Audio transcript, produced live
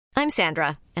I'm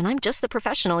Sandra, and I'm just the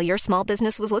professional your small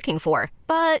business was looking for.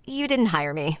 But you didn't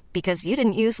hire me because you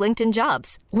didn't use LinkedIn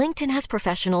Jobs. LinkedIn has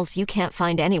professionals you can't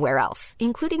find anywhere else,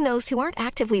 including those who aren't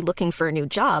actively looking for a new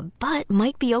job, but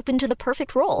might be open to the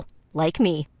perfect role, like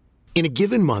me. In a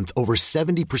given month, over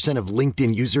 70% of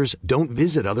LinkedIn users don't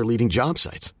visit other leading job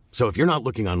sites. So if you're not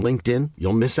looking on LinkedIn,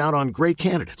 you'll miss out on great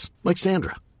candidates like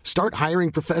Sandra. Start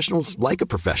hiring professionals like a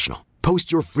professional.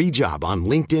 Post your free job on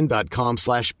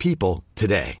linkedin.com/people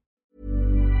today.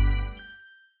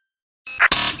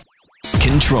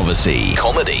 Controversy,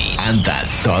 comedy, and that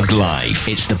thug life.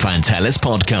 It's the Pantelis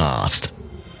Podcast.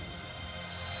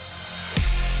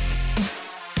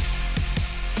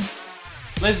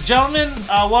 Ladies and gentlemen,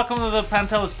 welcome to the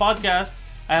Pantelis Podcast.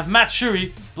 I have Matt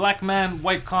Shury, black man,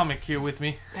 white comic, here with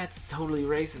me. That's totally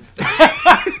racist.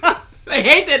 I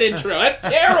hate that intro. That's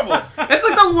terrible. That's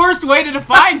like the worst way to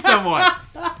define someone.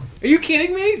 Are you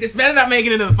kidding me? This better not make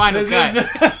it into the final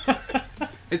cut.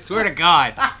 I swear to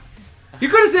God. You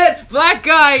could have said black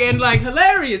guy and like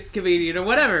hilarious comedian or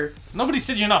whatever. Nobody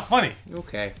said you're not funny.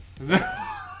 Okay.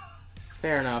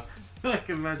 Fair enough.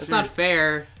 It's not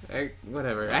fair.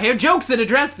 Whatever. I have jokes that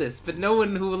address this, but no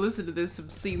one who will listen to this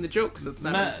have seen the jokes, so it's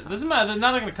not... Doesn't matter.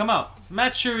 Now they're going to come out.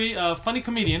 Matt Shury, funny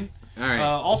comedian. All right.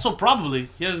 Also, probably,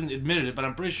 he hasn't admitted it, but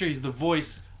I'm pretty sure he's the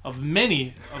voice of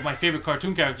many of my favorite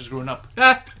cartoon characters growing up.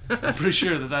 I'm pretty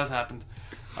sure that that's happened.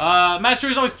 Matt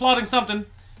Shury's always plotting something.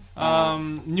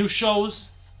 New shows,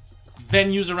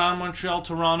 venues around Montreal,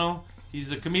 Toronto.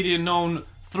 He's a comedian known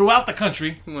throughout the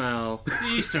country. Well... The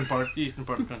eastern part of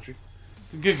the country.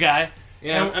 He's a good guy.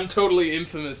 Yeah, I'm totally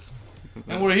infamous.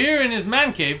 And we're here in his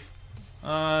man cave,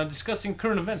 discussing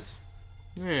current events.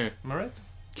 Yeah. Am I right?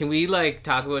 Can we, like,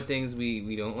 talk about things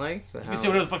we don't like? You can say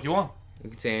whatever the fuck you want.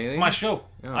 We can say anything? It's my show.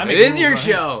 Oh, it is your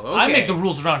show. Okay. I make the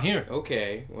rules around here.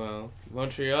 Okay, well,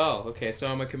 Montreal. Okay, so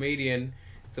I'm a comedian.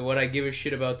 So what I give a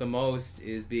shit about the most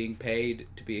is being paid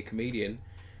to be a comedian.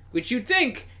 Which you'd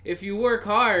think, if you work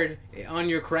hard on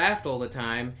your craft all the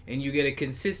time, and you get a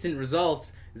consistent result...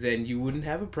 then you wouldn't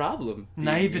have a problem.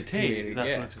 Naivete,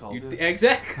 that's what it's called.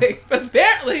 Exactly. But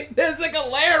apparently, there's like a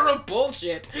layer of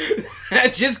bullshit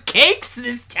that just cakes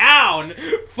this town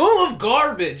full of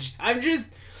garbage.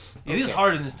 It is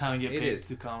hard in this town to get paid to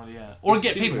do comedy, yeah. Or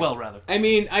get paid well, rather. I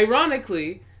mean,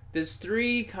 ironically, there's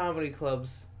 3 comedy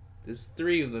clubs. There's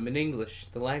 3 of them in English,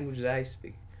 the language that I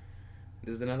speak.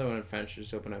 There's another one in French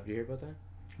just opened up. Did you hear about that?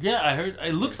 Yeah, I heard.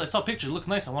 I saw pictures. It looks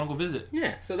nice. I want to go visit.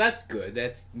 Yeah, so that's good.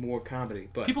 That's more comedy.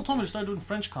 But people told me to start doing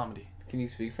French comedy. Can you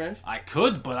speak French? I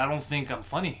could, but I don't think I'm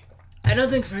funny. I don't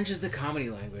think French is the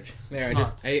comedy language. There,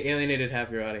 I alienated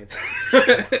half your audience.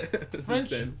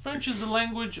 French is the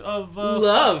language of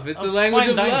love. It's the language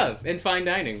of love and fine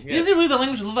dining. Yeah. Is it really the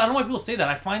language of love? I don't know why people say that.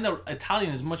 I find that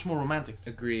Italian is much more romantic.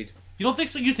 Agreed. You don't think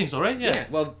so? You think so, right? Yeah.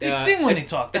 Well, they sing when they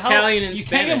talk. Italian and you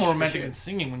Spanish. You can't get more romantic than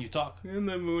singing when you talk. And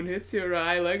the moon hits your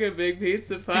eye like a big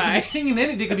pizza pie. They could be singing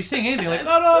anything. They could be saying anything like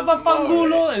 "Oh no,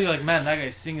 fangulo," and you're like, man, that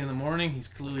guy's singing in the morning. He's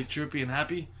clearly chirpy and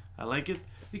happy. I like it.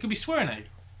 He could be swearing at you.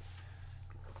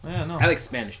 Yeah, no. I like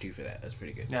Spanish too for that. That's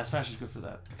pretty good. Yeah, Spanish is good for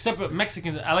that. Except for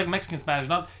Mexican. I like Mexican Spanish,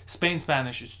 not Spain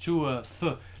Spanish. It's too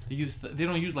They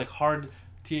don't use like hard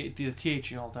the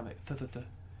th all the time. Like, th.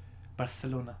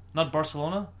 Barcelona, not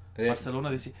Barcelona. Barcelona.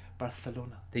 They say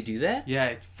Barcelona. They do that? Yeah,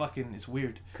 it's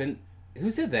weird. Who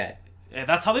said that? Yeah,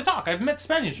 that's how they talk. I've met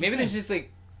Spaniards. Maybe there's just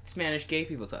like Spanish gay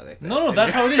people talk like that. No,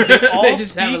 that's how it is. They all they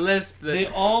just speak, have a lisp. They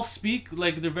all speak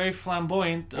like they're very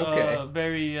flamboyant,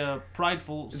 very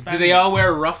prideful Spaniards. Do they all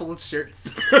wear ruffled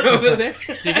shirts over there?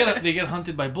 They get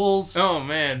hunted by bulls. Oh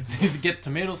man, they get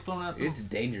tomatoes thrown at them. It's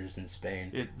dangerous in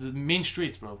Spain. The main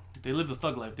streets, bro. They live the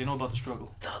thug life. They know about the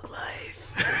struggle. Thug life.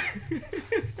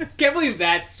 Can't believe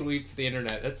that sweeps the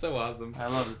internet. That's so awesome. I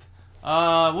love it.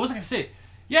 What was I gonna say?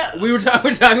 Yeah, we're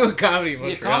talking about comedy in Montreal.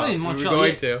 Yeah, comedy in Montreal. We were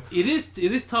going to.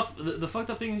 It is tough. The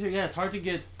fucked up thing is, it's hard to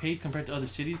get paid compared to other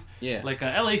cities. Yeah. Like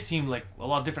LA seemed like a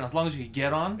lot different as long as you could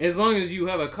get on. As long as you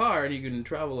have a car and you can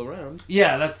travel around.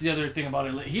 Yeah, that's the other thing about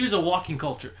it. Here's a walking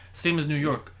culture, same as New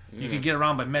York. You can get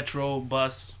around by metro,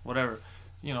 bus, whatever.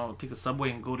 Take the subway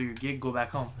and go to your gig, go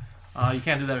back home. You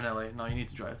can't do that in LA. No, you need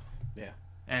to drive. Yeah.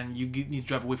 And you need to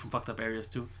drive away from fucked up areas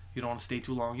too. You don't want to stay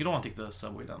too long. You don't want to take the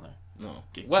subway down there. No.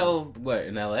 Well, what,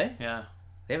 in LA? Yeah.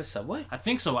 They have a subway? I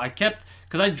think so.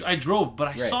 Because I drove, but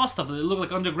I saw stuff that looked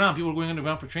like underground. People were going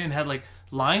underground for training. They had like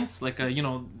lines, like a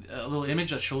little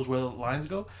image that shows where the lines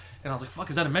go. And I was like, fuck,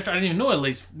 is that a metro? I didn't even know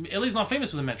LA's not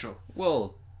famous for the metro.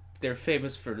 Well, they're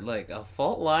famous for like a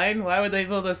fault line. Why would they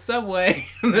build a subway?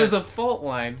 There's a fault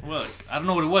line. Well, I don't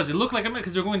know what it was. It looked like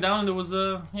because they're going down and there was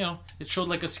it showed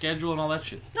like a schedule and all that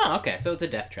shit. Oh, okay. So it's a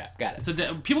death trap. Got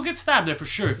it. People get stabbed there for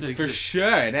sure if they For exist.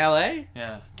 sure in L.A.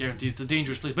 Yeah, guaranteed. It's a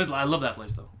dangerous place, but I love that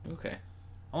place though. Okay.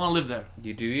 I want to live there.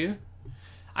 You?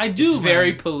 I do. It's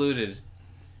very man. polluted.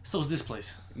 So is this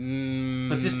place. Mm.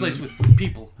 But this place with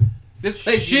people. This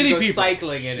place Shitty you can go people.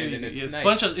 cycling in it, and it's it's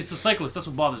nice. It's a cyclist. That's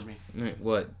what bothers me.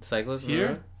 What, cyclists?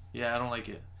 Here? Yeah, I don't like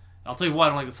it. I'll tell you why I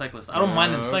don't like the cyclists. I don't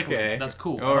mind them cycling. Okay. That's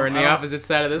cool. Or on the opposite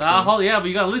side of this one. Yeah, but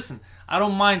you gotta listen. I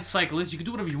don't mind cyclists. You can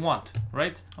do whatever you want,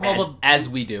 right? As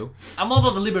we do. I'm all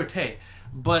about the liberté.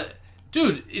 But,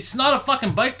 dude, it's not a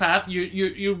fucking bike path.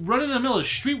 You're running in the middle of the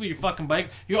street with your fucking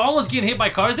bike. You're almost getting hit by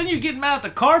cars. Then you're getting mad at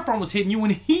the car for almost hitting you when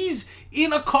he's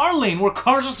in a car lane where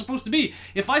cars are supposed to be.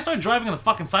 If I start driving on the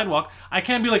fucking sidewalk, I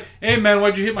can't be like, hey man,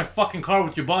 why'd you hit my fucking car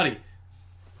with your body?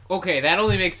 Okay, that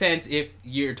only makes sense if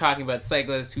you're talking about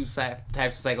cyclists who have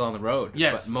to cycle on the road.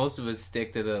 Yes. But most of us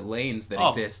stick to the lanes that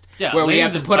exist. Yeah, where we lanes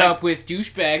have to and put bike- up with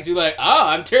douchebags who are like, oh,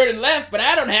 I'm turning left, but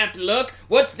I don't have to look.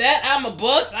 What's that? I'm a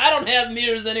bus. I don't have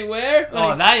mirrors anywhere.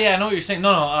 Oh, that, yeah, I know what you're saying.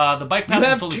 No, the bike path is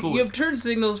totally cool. You have turn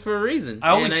signals for a reason.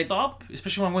 I always stop,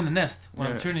 especially when I'm going the nest, when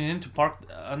I'm turning in to park,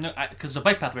 because the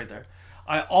bike path right there.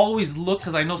 I always look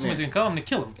because I know somebody's going to come. I'm going to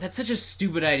kill him. That's such a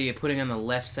stupid idea, putting on the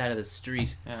left side of the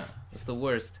street. Yeah. That's the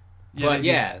worst.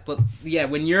 Yeah, But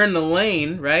when you're in the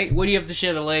lane, right? What do you have to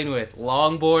share the lane with?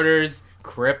 Longboarders,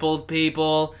 crippled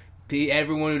people,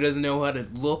 everyone who doesn't know how to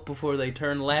look before they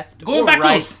turn left. Going or back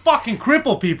right. to those fucking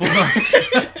crippled people.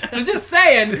 I'm just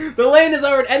saying, the lane is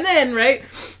already... And then, right,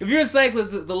 if you're a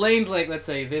cyclist, the lane's like, let's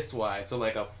say, this wide, so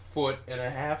like a foot and a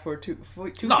half or 2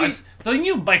 feet. No, the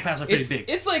new bike paths are pretty big.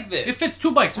 It's like this. It fits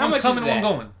 2 bikes, one coming, one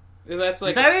going. That's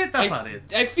like... Is that it? That's not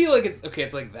it. I feel like it's... Okay,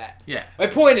 it's like that. Yeah. My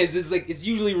point is, it's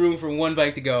usually room for one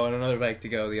bike to go and another bike to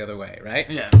go the other way, right?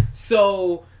 Yeah.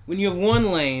 So, when you have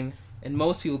one lane, and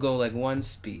most people go like one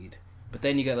speed, but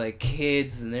then you got like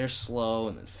kids and they're slow,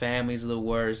 and then families are the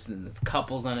worst, and there's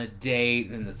couples on a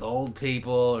date, and there's old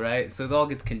people, right? So it all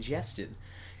gets congested.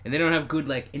 And they don't have good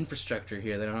like infrastructure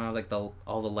here. They don't have like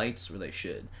all the lights where they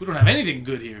should. We don't have anything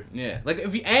good here. Yeah, like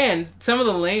and some of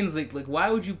the lanes, like why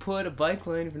would you put a bike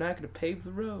lane if you're not going to pave the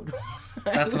road?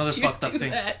 That's another fucked up thing.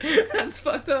 That's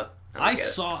fucked up.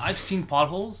 I've seen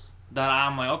potholes that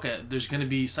I'm like, okay, there's gonna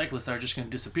be cyclists that are just gonna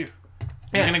disappear.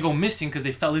 They're gonna go missing because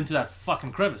they fell into that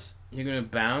fucking crevice. You're gonna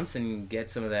bounce and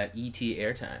get some of that ET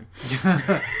airtime.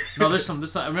 No, there's some.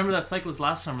 I remember that cyclist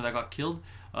last summer that got killed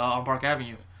on Park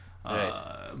Avenue.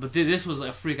 Right. But this was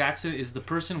a freak accident. Is the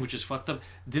person, which is fucked up,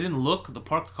 didn't look. The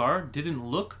parked car didn't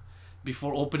look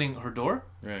before opening her door.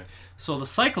 Right. So the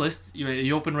cyclist,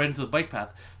 you open right into the bike path.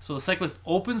 So the cyclist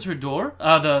opens her door.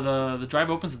 The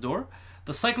driver opens the door.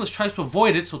 The cyclist tries to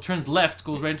avoid it, so turns left,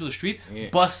 goes right into the street. Yeah.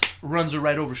 Bus runs her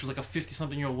right over. She was like a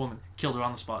 50-something-year-old woman. Killed her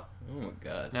on the spot. Oh my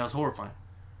god. Yeah, it was horrifying.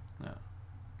 Yeah.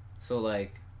 So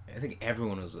like, I think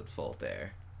everyone was at fault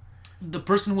there. The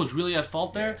person who was really at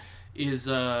fault there is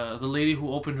the lady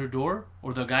who opened her door,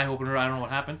 or the guy who opened her. I don't know what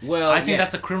happened. Well, I think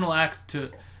that's a criminal act to,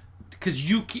 because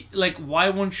you like, why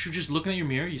wouldn't you just look in your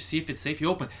mirror? You see if it's safe, you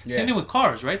open. Yeah. Same thing with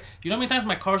cars, right? You know how many times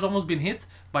my car's almost been hit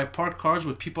by parked cars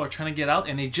where people are trying to get out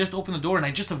and they just open the door and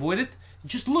I just avoid it.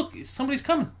 Just look, somebody's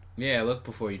coming. Yeah, look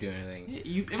before you do anything. I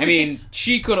mean, everything's-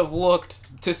 she could have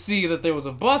looked to see that there was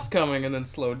a bus coming and then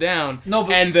slowed down. No,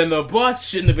 but- and then the bus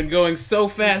shouldn't have been going so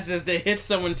fast as to hit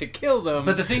someone to kill them.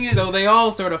 But the thing is, so they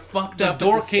all sort of fucked the up.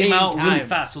 door at the came same out really time.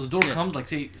 fast. So the door comes like,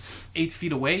 say, 8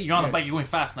 feet away. You're on the bike, you're going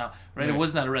fast now, right? It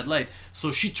wasn't at a red light.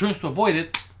 So she turns to avoid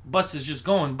it. Bus is just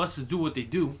going. Buses do what they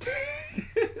do.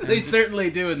 They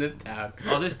certainly do in this town.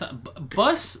 Oh, this time,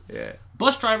 bus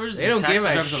drivers They and don't taxi give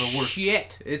a drivers are the worst.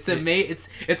 shit. It's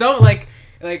it's all like,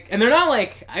 and they're not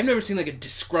like, I've never seen like a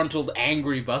disgruntled,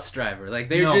 angry bus driver. Like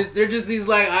they're just these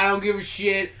like, I don't give a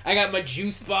shit. I got my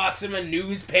juice box and my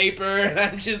newspaper, and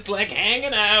I'm just like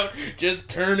hanging out, just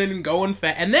turning and going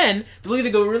fast. And then they'll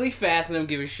either go really fast and don't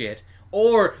give a shit,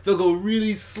 or they'll go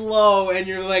really slow, and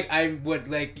you're like,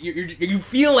 you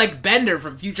feel like Bender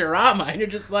from Futurama, and you're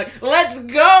just like, let's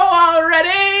go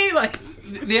already! Like,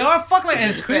 They are fucking like,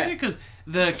 and it's crazy because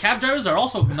the cab drivers are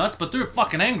also nuts, but they're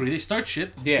fucking angry. They start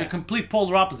shit. Yeah. They're complete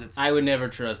polar opposites. I would never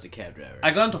trust a cab driver.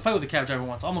 I got into a fight with a cab driver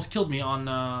once. Almost killed me on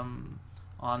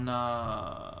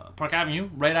Park Avenue,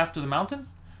 right after the mountain,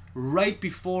 right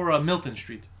before Milton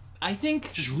Street. I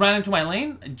think Just ran into my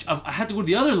lane. I had to go to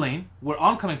the other lane where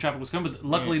oncoming traffic was coming, but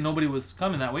luckily nobody was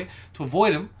coming that way to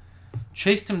avoid him.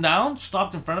 Chased him down,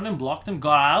 stopped in front of him, blocked him,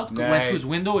 got out, went to his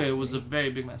window. It was a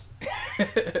very big mess.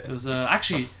 It was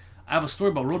actually, I have a story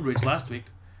about road rage last week.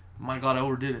 My God, I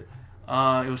overdid it.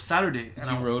 It was Saturday. Did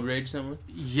you road rage someone?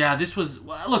 Yeah, this was...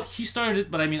 Well, look, he started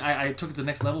it, but I mean, I took it to the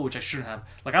next level, which I shouldn't have.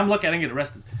 Like, I'm lucky I didn't get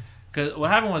arrested. Because what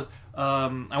happened was,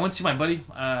 I went to see my buddy.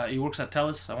 He works at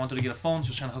TELUS. I wanted to get a phone, so I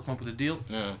was trying to hook him up with a deal.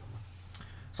 Yeah.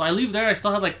 So I leave there. I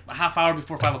still had like a half hour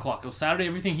before 5 o'clock. It was Saturday.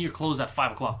 Everything here closed at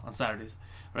 5 o'clock on Saturdays.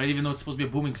 Right? Even though it's supposed to be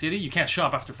a booming city, you can't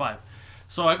shop after 5.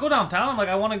 So I go downtown. I'm like,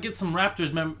 I want to get some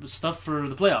Raptors stuff for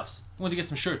the playoffs. I want to get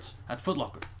some shirts at Foot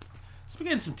Locker. So we're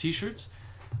getting some T-shirts.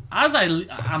 As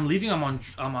I'm leaving, I'm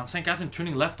on St. Catherine,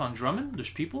 turning left on Drummond. There's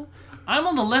people. I'm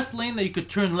on the left lane that you could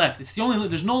turn left. It's the only.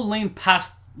 There's no lane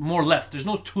past more left. There's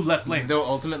no 2 left lanes. There's no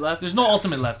ultimate left? There's no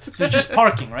ultimate left. There's just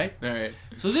parking, right? Alright.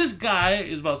 So this guy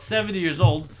is about 70 years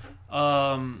old,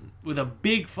 with a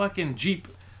big fucking Jeep,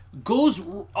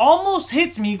 almost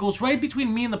hits me, goes right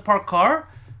between me and the parked car,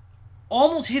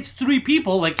 almost hits 3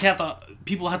 people, like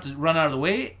people had to run out of the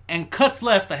way, and cuts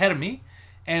left ahead of me,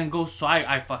 and goes, so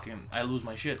I lose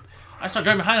my shit. I start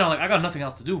driving behind him, I'm like, I got nothing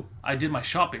else to do. I did my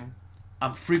shopping.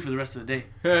 I'm free for the rest of the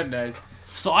day. Nice.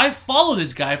 So I followed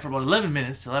this guy for about 11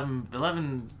 minutes,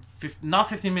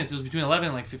 15 minutes. It was between 11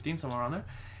 and like 15, somewhere around there.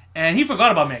 And he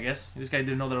forgot about me, I guess. This guy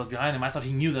didn't know that I was behind him. I thought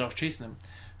he knew that I was chasing him.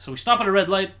 So we stop at a red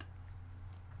light.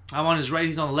 I'm on his right,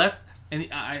 he's on the left. And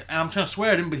I'm trying to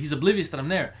swear at him, but he's oblivious that I'm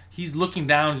there. He's looking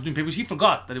down, he's doing papers. He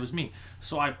forgot that it was me.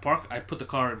 So I put the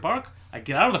car in park. I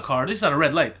get out of the car. This is at a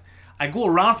red light. I go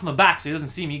around from the back so he doesn't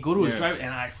see me, go to his driver,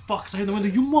 and I hit the window.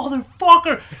 You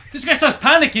motherfucker! This guy starts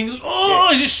panicking. He's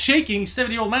like, he's just shaking. He's a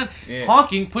 70-year-old man. Yeah.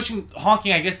 Honking,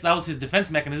 I guess that was his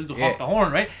defense mechanism to honk the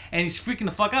horn, right? And he's freaking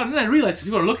the fuck out. And then I realized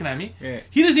people are looking at me. Yeah.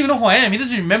 He doesn't even know who I am. He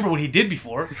doesn't remember what he did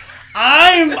before.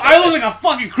 I look like a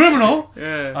fucking criminal.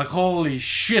 Yeah. Like, holy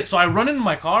shit. So I run into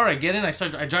my car, I get in, I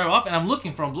drive off, and I'm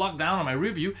looking for a block down on my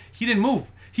rear view. He didn't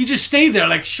move. He just stayed there,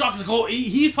 like shocked. Like,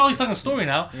 he's probably telling a story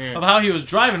now of how he was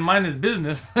driving, mind his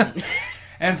business,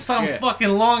 and some fucking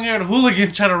long-haired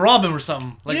hooligan tried to rob him or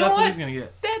something. Like, that's what he's gonna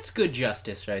get. That's good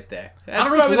justice right there. That's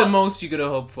probably the most you could have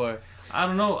hoped for. I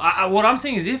don't know. What I'm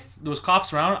saying is, if there was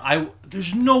cops around,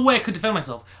 there's no way I could defend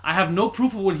myself. I have no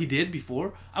proof of what he did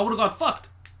before. I would have got fucked.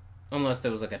 Unless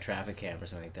there was like a traffic cam or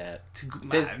something like that.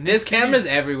 There's cameras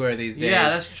everywhere these days. Yeah,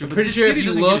 that's true. I'm pretty sure if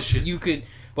you look, you could.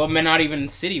 Well, not even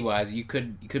city-wise. You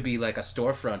could be like a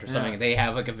storefront or something. Yeah. They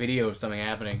have like a video of something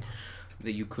happening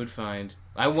that you could find.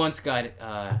 I once got.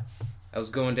 I was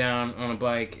going down on a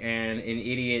bike and an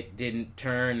idiot didn't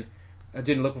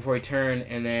look before he turned,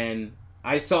 and then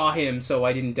I saw him, so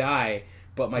I didn't die,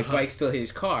 but my bike still hit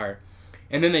his car,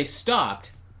 and then they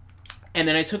stopped, and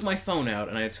then I took my phone out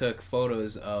and I took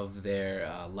photos of their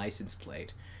license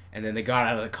plate. And then they got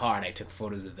out of the car and I took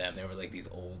photos of them. They were like these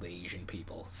old Asian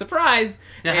people. Surprise!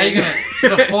 Yeah, how you gonna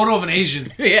get a photo of an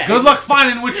Asian? Yeah. Good luck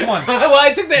finding which one. Well,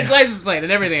 I took that license plate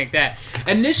and everything like that.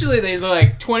 Initially, they were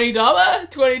like, $20?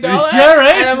 Yeah,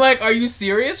 right? And I'm like, are you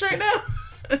serious right now?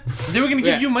 They were gonna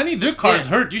give you money? Their car's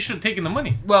hurt. You should have taken the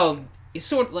money. Well, it's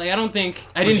sort of like, I didn't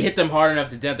hit them hard enough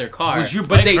to dent their car. Was your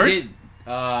bike hurt?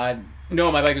 Did. No,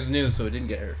 my bike was new, so it didn't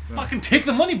get hurt. Fucking take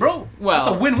the money, bro. Well,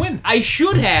 that's a win-win. I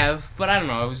should have, but I don't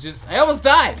know. I almost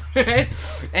died.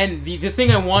 And the thing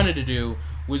I wanted to do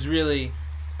was really,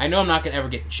 I know I'm not going to ever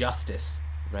get justice,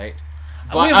 right?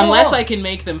 But unless I can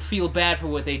make them feel bad for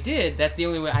what they did, that's the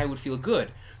only way I would feel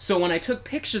good. So when I took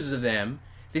pictures of them,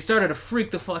 they started to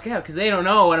freak the fuck out because they don't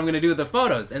know what I'm going to do with the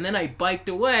photos. And then I biked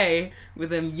away with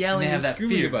them yelling and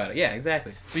screaming about it. Yeah,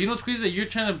 exactly. But you know what's crazy? You're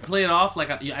trying to play it off like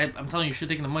I'm telling you should have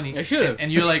taken the money. I should have.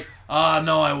 And you're like,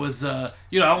 no, I was, I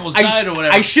almost died or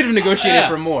whatever. I should have negotiated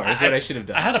for more. Is what I should have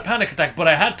done. I had a panic attack, but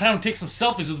I had time to take some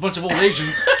selfies with a bunch of old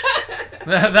Asians.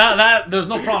 There's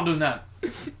no problem doing that.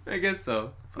 I guess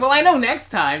so. Well, I know next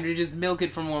time to just milk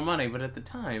it for more money, but at the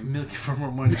time... Milk it for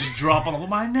more money. Just drop on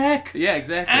my neck. Yeah,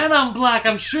 exactly. And I'm black.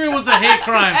 I'm sure it was a hate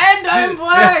crime. And I'm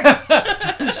black!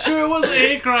 I'm sure it was a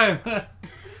hate crime.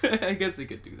 I guess they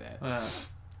could do that.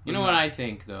 You know what I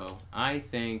think, though? I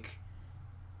think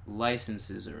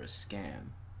licenses are a scam.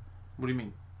 What do you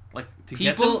mean? Like,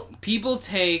 people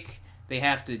take... They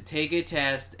have to take a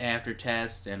test after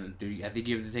test, and I think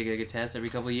you have to take a test every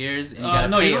couple of years. And you gotta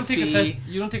pay you don't a take fee. a test.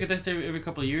 You don't take a test every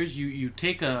couple of years. You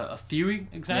take a theory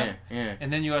exam,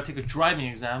 and then you gotta take a driving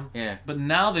exam. Yeah. But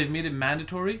now they've made it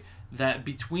mandatory that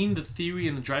between the theory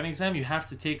and the driving exam, you have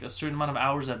to take a certain amount of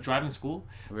hours at driving school.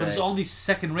 Right. But there's all these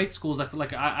second-rate schools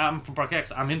like I'm from Park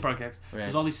X. I'm in Park X. Right.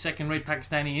 There's all these second-rate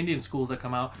Pakistani Indian schools that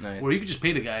come out where you can just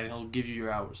pay the guy and he'll give you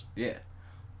your hours. Yeah.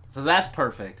 So that's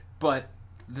perfect, but.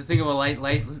 The thing about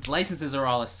licenses are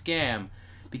all a scam,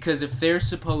 because if they're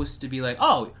supposed to be like,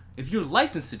 oh, if you're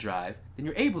licensed to drive, then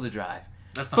you're able to drive.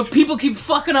 That's not but true. people keep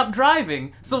fucking up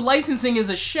driving, so licensing is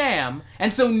a sham,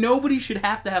 and so nobody should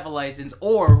have to have a license,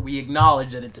 or we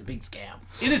acknowledge that it's a big scam.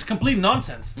 It is complete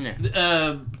nonsense.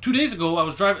 Yeah. 2 days ago, I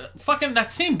was driving. Fucking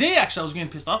that same day, actually, I was getting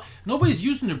pissed off. Nobody's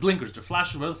using their blinkers, their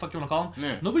flashes, whatever the fuck you want to call them.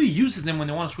 Yeah. Nobody uses them when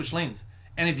they want to switch lanes.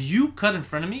 And if you cut in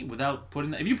front of me without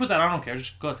putting that, if you put that, I don't care,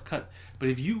 just go ahead, cut. But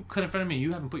if you cut in front of me and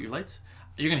you haven't put your lights,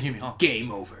 you're gonna hear me honk. Game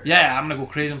over. Yeah, I'm gonna go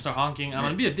crazy. I'm gonna start honking. I'm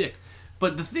gonna be a dick.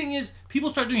 But the thing is,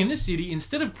 people start doing in this city,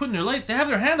 instead of putting their lights, they have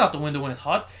their hand out the window when it's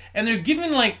hot, and they're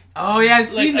giving like... Oh, yeah, I've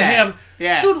seen that.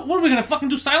 Yeah. Dude, what are we gonna fucking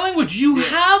do? Sign language? You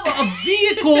have a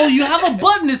vehicle, you have a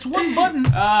button, it's one button,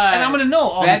 and I'm gonna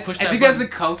know. Oh, I push that think button.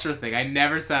 that's a culture thing. I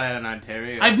never saw that in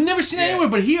Ontario. I've never seen it anywhere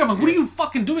but here. I'm like, what are you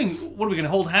fucking doing? What are we gonna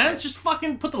hold hands? Just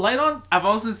fucking put the light on? I've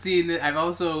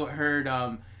also heard,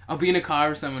 I'll be in a car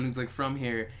with someone who's like from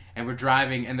here, and we're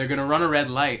driving, and they're gonna run a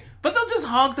red light, but they'll just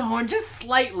honk the horn just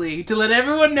slightly to let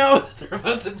everyone know that they're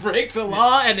about to break the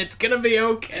law, and it's gonna be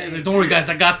okay. Like, don't worry, guys,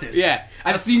 I got this. Yeah,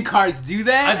 I've seen cars do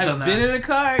that. I've done been that. in a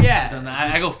car. Yeah, I've done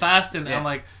that. I go fast, and I'm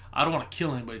like, I don't want to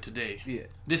kill anybody today. Yeah.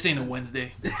 This ain't a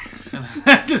Wednesday.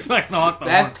 Just fucking honk the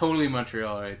That's horn. totally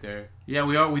Montreal right there. Yeah,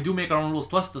 we are. We do make our own rules.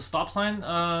 Plus the stop sign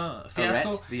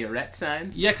fiasco. The arrête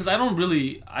signs. Yeah, because I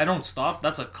don't stop.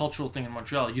 That's a cultural thing in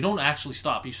Montreal. You don't actually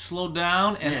stop. You slow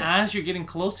down, and as you're getting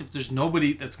close, if there's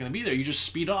nobody that's going to be there, you just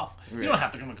speed off. You don't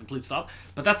have to come to a complete stop.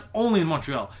 But that's only in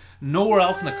Montreal. Nowhere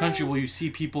else in the country will you see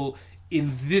people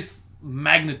in this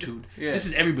magnitude. Yeah. This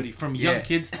is everybody, from young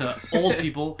kids to old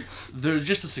people. They're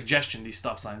just a suggestion, these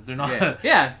stop signs. They're not...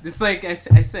 Yeah, it's like, I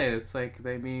say, it's like,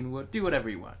 they mean, do whatever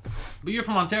you want. But you're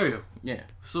from Ontario. Yeah.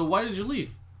 So why did you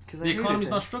leave? The economy's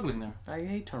not struggling there. I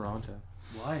hate Toronto.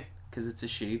 Why? Because it's a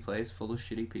shitty place full of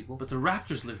shitty people. But the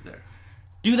Raptors live there.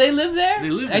 Do they live there? They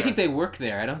live there. I think they work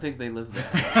there. I don't think they live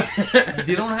there.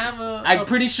 They don't have a... I'm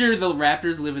pretty sure the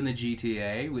Raptors live in the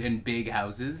GTA in big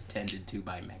houses tended to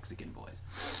by Mexican boys.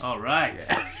 All right.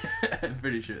 Yeah. I'm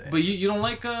pretty sure that. But you don't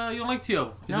like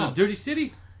TO? Is it a dirty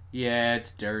city? Yeah,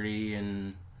 it's dirty,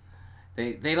 and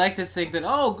they like to think that,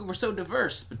 oh, we're so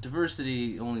diverse, but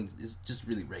diversity only is just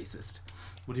really racist.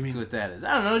 What do you mean? That's what that is.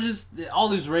 I don't know, just all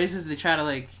these races, they try to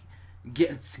like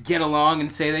get along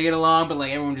and say they get along, but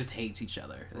like everyone just hates each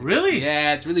other. Like, really?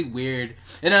 Yeah, it's really weird.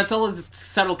 And it's all this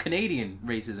subtle Canadian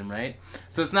racism, right?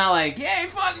 So it's not like, hey,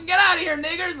 fucking get out of here,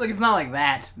 niggers. Like, it's not like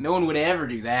that. No one would ever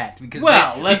do that. Because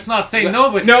let's not say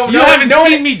no, but no, you haven't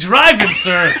seen me driving,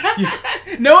 sir.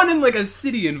 No one in like a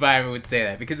city environment would say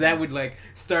that, because that would like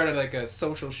start like a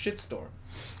social shitstorm.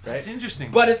 Right? That's interesting.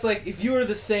 But it's like, if you are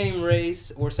the same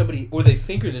race, or somebody, or they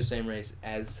think you're the same race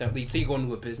as somebody, so you go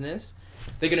into a business,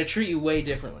 they're gonna treat you way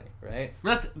differently, right?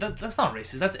 That's not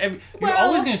racist. That's you're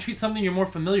always gonna treat something you're more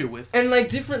familiar with. And like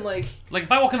different, like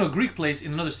if I walk into a Greek place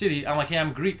in another city, I'm like, hey,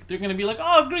 I'm Greek. They're gonna be like,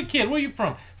 oh, Greek kid, where are you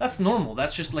from? That's normal.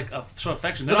 That's just like a sort of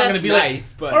affection. They're not gonna be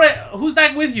nice, like, but... all right, who's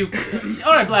that with you?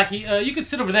 All right, Blackie, you can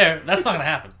sit over there. That's not gonna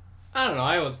happen. I don't know.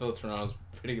 I always felt Toronto's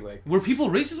pretty like. Were people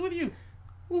racist with you?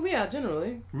 Well, yeah,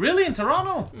 generally. Really, in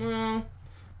Toronto? No.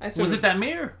 Was it that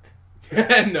mayor?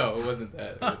 No, it wasn't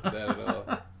that. It wasn't that at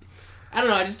all. I don't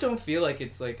know. I just don't feel like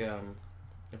it's like a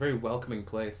very welcoming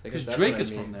place. Because Drake is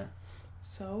from there.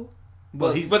 So?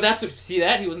 Well, but that's what, see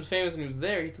that? He wasn't famous when he was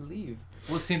there. He had to leave.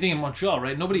 Well, it's the same thing in Montreal,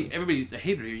 right? Everybody's a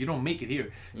hater here. You don't make it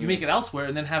here. You make it elsewhere,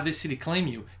 and then have this city claim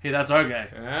you. Hey, that's our guy.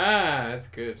 Ah, that's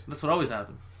good. That's what always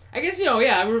happens. I guess,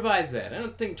 I revise that. I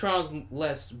don't think Toronto's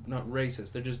not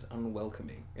racist. They're just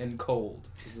unwelcoming and cold,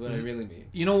 is what I really mean.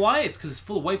 You know why? It's because it's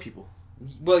full of white people.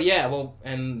 Well, yeah,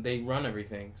 and they run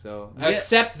everything, so... Yeah.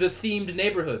 Except the themed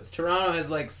neighborhoods. Toronto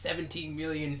has like 17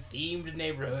 million themed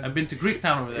neighborhoods. I've been to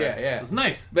Greektown over there. Yeah. It was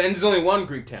nice. But and there's only one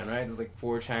Greektown, right? There's like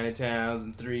 4 Chinatowns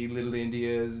and 3 Little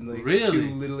Indias and like really?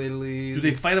 2 Little Italies. Do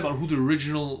they fight about who the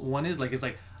original one is? Like, it's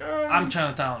like, I'm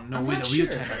Chinatown. No, we're the real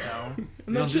Chinatown.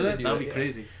 You don't do that? That would be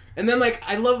crazy. And then, like,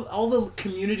 I love all the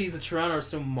communities of Toronto are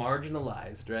so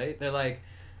marginalized, right? They're like,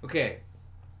 okay,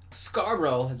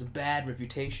 Scarborough has a bad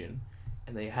reputation,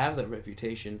 and they have that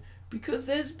reputation because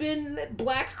there's been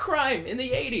black crime in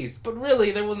the 80s. But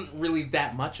really, there wasn't really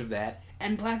that much of that.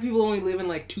 And black people only live in,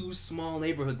 like, 2 small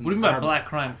neighborhoods in What do you mean by black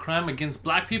crime? Crime against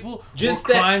black people? Just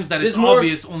or crimes that it's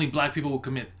obvious only black people will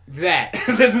commit? That.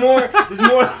 there's more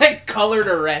like, colored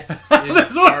arrests.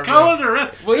 There's more colored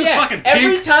arrests? Well, yeah, fucking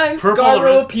every pink, time purple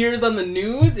Scarborough arrest. appears on the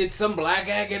news, it's some black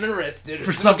guy getting arrested.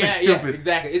 For something stupid. Yeah,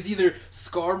 exactly. It's either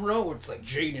Scarborough or it's, like,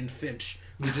 Jane and Finch.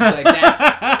 Which is like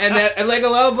and like a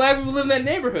lot of black people live in that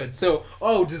neighborhood. So,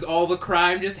 does all the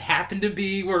crime just happen to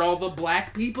be where all the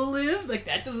black people live? Like,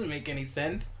 that doesn't make any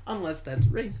sense unless that's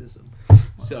racism.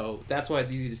 So that's why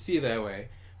it's easy to see it that way.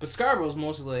 But Scarborough's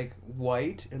mostly like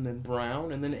white and then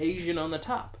brown and then Asian on the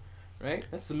top. right?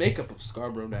 That's the makeup of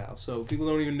Scarborough now. So people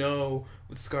don't even know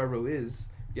what Scarborough is,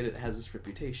 yet it has this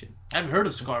reputation. I've heard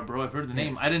of Scarborough. I've heard the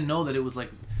name. I didn't know that it was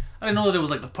like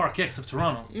the Park X of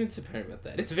Toronto. It's apparent about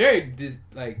that. It's very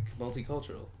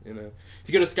multicultural. You know, if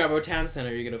you go to Scarborough Town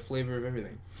Center, you get a flavor of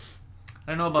everything.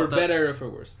 I know about for better or for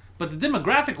worse. But the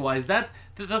demographic wise, that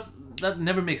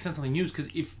never makes sense on the news, because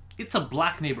if it's a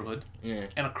black neighborhood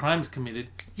and a crime is committed,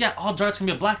 odds are it's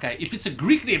gonna be a black guy. If it's a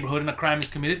Greek neighborhood and a crime is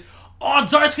committed,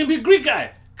 odds are it's gonna be a Greek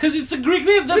guy. Because it's a Greek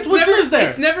name. That's what lives there.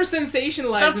 It's never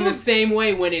sensationalized in the same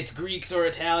way when it's Greeks or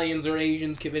Italians or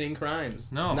Asians committing crimes.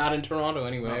 No. Not in Toronto,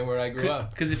 anyway, where I grew up.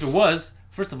 Because if it was,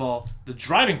 first of all, the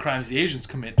driving crimes the Asians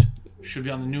commit should be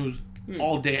on the news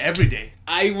all day, every day.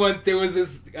 There was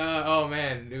this,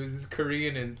 there was this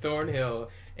Korean in Thornhill,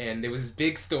 and there was this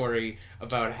big story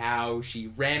about how she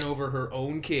ran over her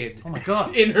own kid. Oh my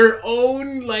god. In her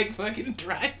own, fucking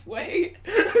driveway.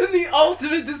 The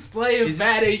ultimate display of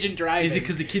bad Asian driving. Is it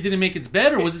because the kid didn't make its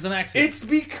bed, or was this an accident? It's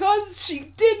because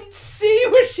she didn't see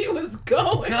where she was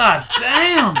going. God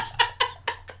damn.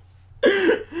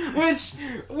 Which,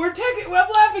 I'm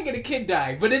laughing at a kid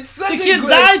dying, but it's such a The kid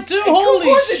died too? Holy shit.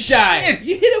 Of course it died.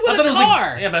 You hit it with a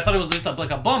car. But I thought it was just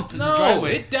like a bump in the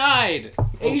driveway. No, it died.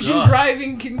 Asian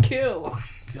driving can kill.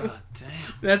 God damn.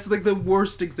 That's the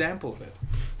worst example of it.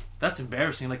 That's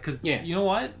embarrassing. Because you know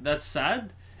what? That's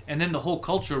sad. And then the whole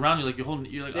culture around you,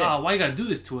 you're like, why you gotta do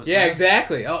this to us? Yeah, man?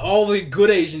 Exactly. All the good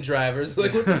Asian drivers,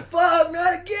 what the fuck,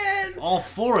 not again. All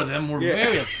 4 of them were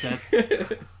very upset.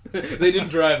 They didn't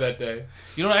drive that day.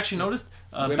 You know what I actually noticed?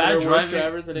 Women bad are driving. worse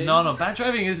drivers than Asians? No. Bad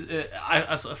driving is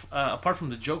apart from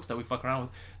the jokes that we fuck around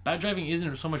with. Bad driving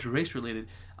isn't so much race related.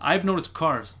 I've noticed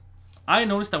cars. I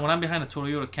noticed that when I'm behind a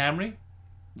Toyota Camry,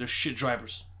 they're shit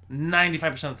drivers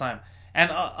 95% of the time, and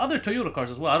other Toyota cars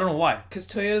as well. I don't know why. Because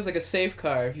Toyota's like a safe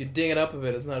car. If you ding it up a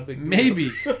bit, it's not a big deal.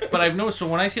 Maybe, but I've noticed. So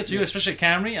when I see a Toyota, especially a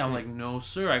Camry, I'm like, no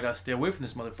sir, I gotta stay away from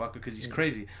this motherfucker because he's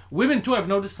crazy. Women too. I've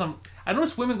noticed I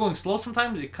noticed women going slow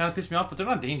sometimes. It kind of pisses me off, but they're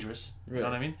not dangerous. Really? You know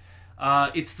what I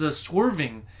mean? It's the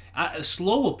swerving.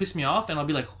 Slow will piss me off, and I'll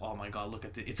be like, oh my god, look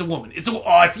at it. It's a woman. It's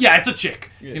a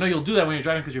chick. Yeah. You know, you'll do that when you're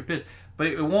driving because you're pissed, but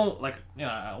it won't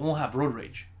I won't have road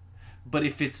rage. But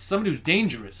if it's somebody who's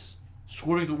dangerous,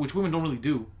 swerving, which women don't really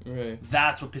do,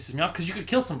 that's what pisses me off, because you could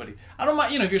kill somebody. I don't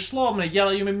mind, if you're slow, I'm going to yell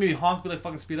at you, maybe honk, be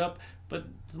fucking speed up, but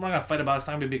I'm not going to fight about it, it's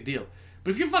not going to be a big deal.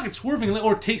 But if you're fucking swerving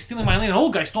or stealing my lane, an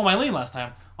old guy stole my lane last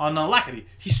time on Lackady.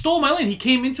 He stole my lane, he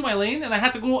came into my lane, and I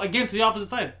had to go again to the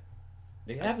opposite side.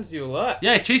 It happens to you a lot.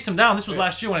 Yeah, I chased him down. This was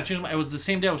last year when I changed it was the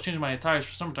same day I was changing my tires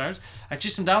for summer tires. I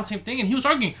chased him down, same thing, and he was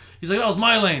arguing. He's like, that was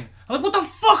my lane. I'm like, what the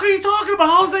fuck are you talking about?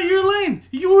 How's that your lane?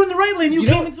 You were in the right lane. You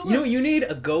came into the lane. You need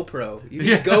a GoPro. You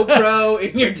need a GoPro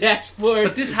in your dashboard.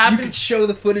 But this happens. You can show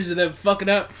the footage of them fucking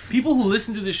up. People who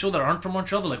listen to this show that aren't from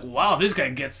Montreal, they're like, wow, this guy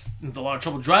gets into a lot of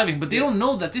trouble driving. But they don't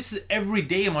know that this is every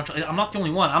day in Montreal. I'm not the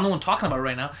only one. I'm the one talking about it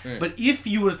right now. Right. But if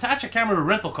you would attach a camera to a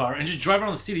rental car and just drive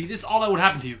around the city, this is all that would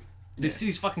happen to you. This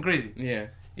city's fucking crazy. Yeah.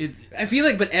 I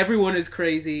feel but everyone is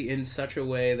crazy in such a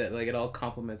way that it all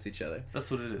complements each other.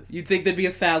 That's what it is. You'd think there'd be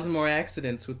 1,000 more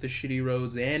accidents with the shitty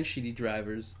roads and shitty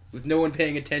drivers, with no one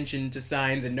paying attention to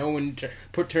signs and no one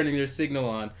turning their signal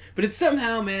on. But it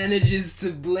somehow manages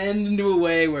to blend into a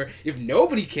way where if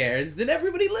nobody cares, then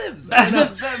everybody lives.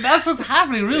 That's what's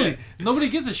happening, really. Yeah. Nobody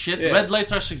gives a shit. Yeah. Red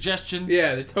lights are suggestion.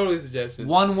 Yeah, they're totally suggestion.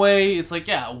 One way, it's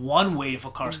one way if a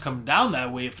car's coming down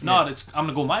that way. If not, I'm going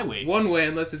to go my way. One way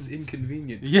unless it's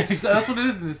inconvenient. Yeah, exactly. That's what it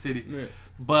is in this city. Yeah.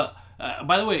 But,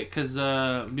 by the way, because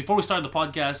before we started the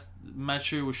podcast, Matt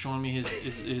Shury was showing me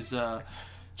his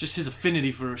just his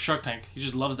affinity for Shark Tank. He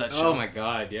just loves that show. Oh my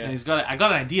god, yeah. And I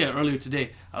got an idea earlier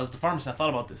today. I was at the pharmacy and I thought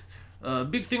about this.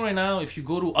 Big thing right now, if you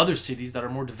go to other cities that are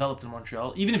more developed than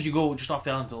Montreal, even if you go just off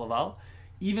the island to Laval,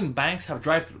 even banks have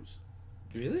drive-thrus.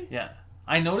 Really? Yeah.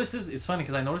 I noticed this. It's funny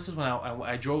because I noticed this when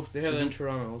I drove. They have it in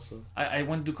Toronto also. I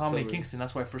went to do comedy in Kingston.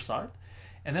 That's where I first saw it.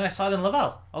 And then I saw it in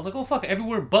Laval. I was like, oh fuck,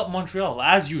 everywhere but Montreal,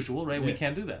 as usual, right? Yeah. We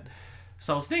can't do that.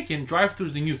 So I was thinking, drive-thru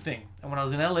is the new thing. And when I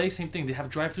was in LA, same thing. They have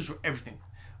drive-thrus for everything.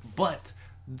 But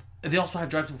they also have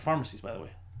drive-thru for pharmacies, by the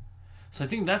way. So I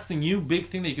think that's the new big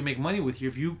thing that you can make money with here.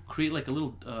 If you create a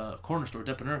little corner store,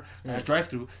 dépanneur, that has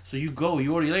drive-thru. So you go,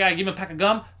 you order, give me a pack of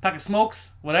gum, pack of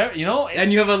smokes, whatever,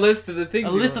 And you have a list of the things.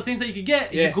 A list of things that you could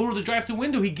get. Yeah. You go to the drive-thru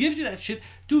window, he gives you that shit.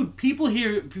 Dude, people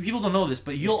don't know this,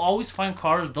 but you'll always find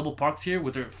cars double parked here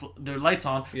with their lights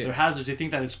on, their hazards. They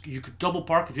think that you could double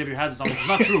park if you have your hazards on, which is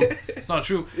not true. It's not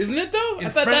true. Isn't it though? I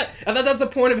thought that's the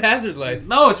point of hazard lights.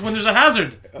 No, it's when there's a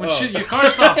hazard. When your car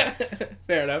stops.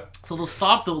 Fair enough. So they'll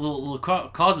stop, they'll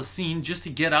cause a scene just to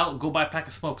get out and go buy a pack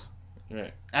of smokes.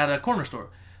 Right. At a corner store.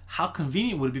 How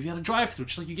convenient would it be if you had a drive-thru,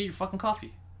 just like you get your fucking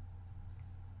coffee?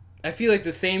 I feel like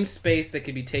the same space that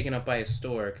could be taken up by a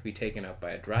store could be taken up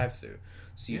by a drive-thru.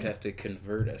 So you'd have to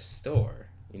convert a store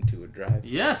into a drive-thru.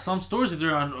 Yeah, some stores, if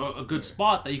they're on a good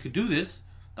spot that you could do this,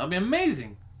 that'd be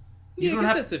amazing. Yeah, I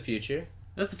guess that's the future.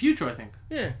 That's the future, I think.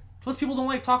 Yeah. Plus, people don't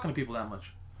like talking to people that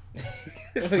much.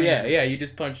 Yeah, you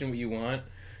just punch in what you want.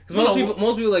 Because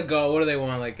most people like go, what do they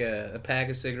want? Like a pack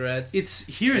of cigarettes? It's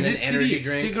here in this city, it's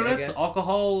drink, cigarettes,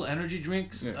 alcohol, energy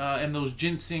drinks, and those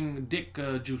ginseng dick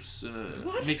juice.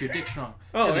 Make your dick strong.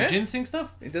 Oh, yeah? The yeah? ginseng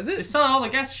stuff? Does it? They sell it all the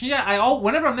gas station. Yeah,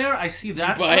 whenever I'm there, I see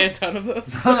that Buy a stuff. ton of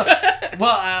those?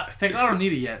 Well, thank God I don't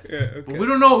need it yet. Yeah, okay. But we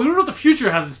don't know what the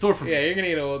future has in store for me. Yeah, you're going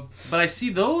to get old. But I see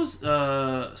those,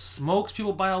 smokes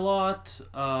people buy a lot,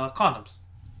 condoms.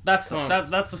 That's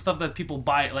the stuff that people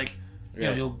buy, like, you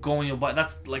know, you'll go and you'll buy.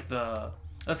 That's like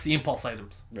that's the impulse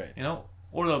items, right? You know,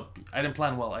 or the I didn't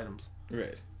plan well items,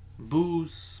 right?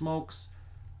 Booze, smokes,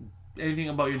 anything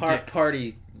about your dick.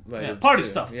 Party, party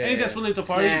stuff. Anything that's related to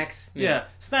party. Snacks,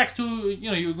 snacks too.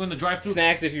 You know, you're going to drive-through.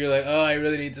 Snacks if you're like, oh, I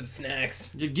really need some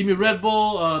snacks. You give me Red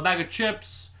Bull, a bag of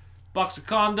chips, box of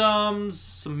condoms,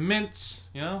 some mints.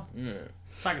 You know,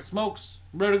 pack of smokes,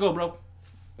 ready to go, bro.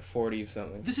 40 of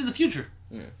something. This is the future.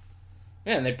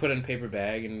 Yeah, and they put it in a paper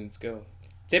bag and let's go.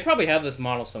 They probably have this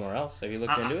model somewhere else. Have you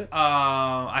looked into it?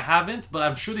 I haven't, but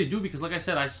I'm sure they do because, like I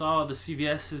said, I saw the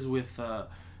CVS's with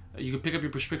you could pick up your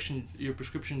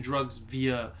prescription drugs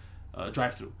via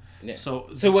drive-through. Yeah. So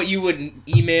what, you would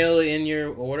email in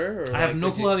your order? Or I have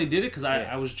no clue how they did it because I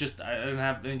didn't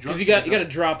have any drugs. Because you got to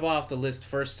drop off the list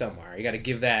first somewhere. You got to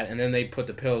give that, and then they put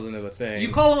the pills into a thing. You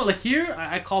call them up, like here.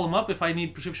 I call them up if I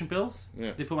need prescription pills.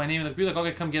 Yeah. They put my name in the computer, like,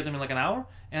 okay, come get them in like an hour,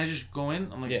 and I just go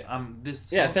in. I'm like, I'm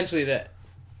this. Yeah, essentially that.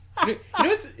 You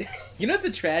know what's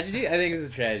a tragedy? I think it's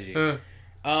a tragedy.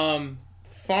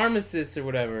 Pharmacists or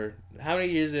whatever. How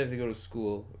many years do they have to go to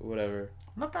school or whatever?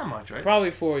 Not that much, right? Probably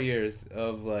 4 years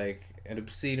of like an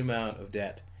obscene amount of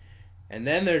debt, and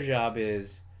then their job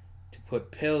is to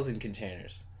put pills in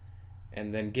containers,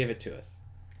 and then give it to us.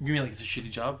 You mean like it's a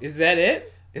shitty job? Is that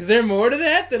it? Is there more to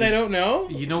that I don't know?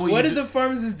 You know what is a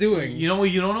pharmacist doing? You know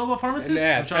what you don't know about pharmacists?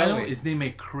 Yeah, which I know is they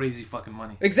make crazy fucking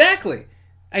money. Exactly.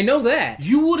 I know that.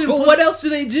 You wouldn't. But what else do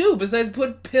they do besides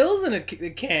put pills in a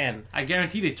can? I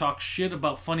guarantee they talk shit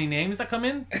about funny names that come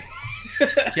in.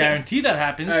 Guarantee that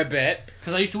happens. I bet.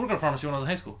 Because I used to work at a pharmacy when I was in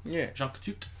high school. Yeah. Jean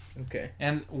Couture. Okay.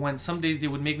 And when some days they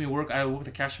would make me work, I would work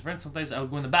the cash and friends. Sometimes I would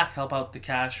go in the back, help out the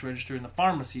cash register in the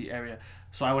pharmacy area.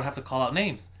 So I would have to call out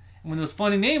names. And when there was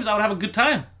funny names, I would have a good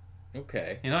time.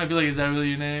 Okay. You know, I'd be like, is that really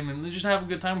your name? And they just have a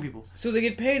good time with people. So they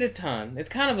get paid a ton. It's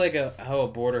kind of like how a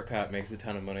border cop makes a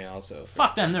ton of money also.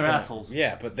 Fuck them, they're assholes.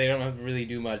 Yeah, but they don't have to really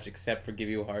do much except for give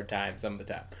you a hard time some of the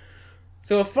time.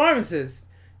 So a pharmacist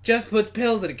just puts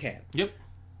pills in a can. Yep.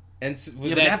 And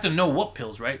but they have to know what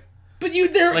pills, right? But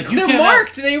they're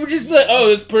marked. They were just like, oh,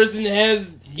 this person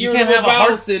has irritable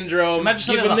bowel syndrome. Imagine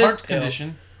someone has a heart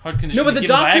condition. No, but the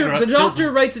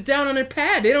doctor writes it down on a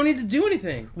pad. They don't need to do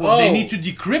anything. Well, they need to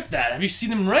decrypt that. Have you seen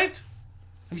them write?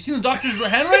 Have you seen the doctor's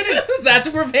handwriting? That's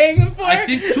what we're paying them for? I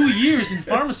think 2 years in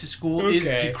pharmacy school is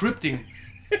decrypting.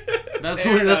 That's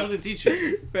what they teach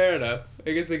you. Fair enough.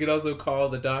 I guess they could also call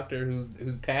the doctor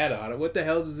who's pad on it. What the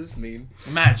hell does this mean?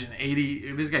 Imagine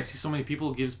 80. This guy sees so many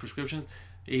people, gives prescriptions,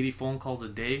 80 phone calls a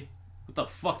day. What the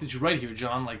fuck did you write here,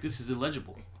 John? Like, this is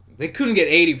illegible. They couldn't get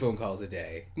 80 phone calls a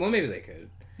day. Well, maybe they could.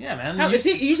 Yeah, man. It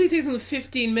usually takes them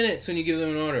 15 minutes when you give them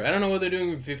an order. I don't know what they're doing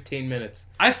in 15 minutes.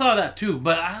 I thought that too,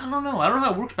 but I don't know. I don't know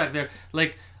how it works back there.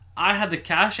 Like, I had the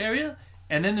cash area,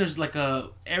 and then there's like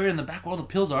a area in the back where all the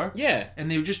pills are. Yeah.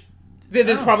 And they would just...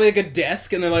 There's probably like a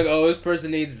desk, and they're like, oh, this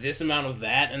person needs this amount of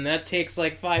that, and that takes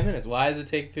like 5 minutes. Why does it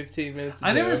take 15 minutes to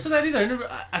I never understood that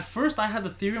either. At first, I had the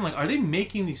theory, I'm like, are they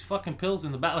making these fucking pills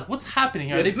in the back? Like, what's happening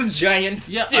here? Are they giant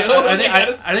still? Are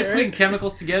they putting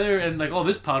chemicals together and like, oh,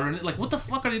 this powder? And like, what the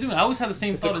fuck are they doing? I always had the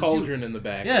same thought. There's a cauldron in the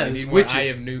back. Yeah, there's witches. Eye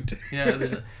of Newt. Yeah, I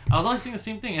was always thinking the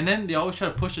same thing. And then they always try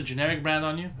to push a generic brand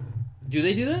on you. Do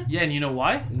they do that? Yeah, and you know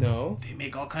why? No. They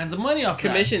make all kinds of money off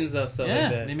commissions of stuff like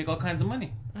that. Yeah, they make all kinds of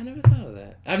money. I never thought of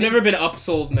that. I've never been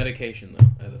upsold medication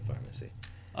though at the pharmacy.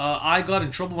 I got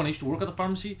in trouble when I used to work at the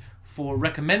pharmacy for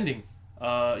recommending.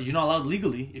 You're not allowed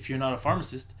legally if you're not a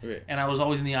pharmacist. Right. And I was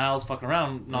always in the aisles fucking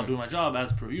around, not doing my job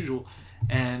as per usual.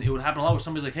 And it would happen a lot where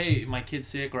somebody's like, hey, my kid's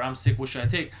sick or I'm sick, what should I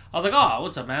take? I was like,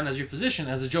 what's up, man? As your physician,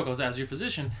 as a joke, I was as your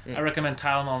physician, I recommend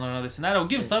Tylenol and this and that. I would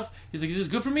give him stuff. He's like, is this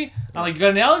good for me? I'm like, you got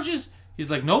any allergies? He's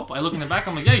like, nope. I look in the back.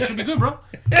 I'm like, yeah, you should be good, bro.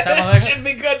 Should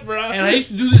be good, bro. And I used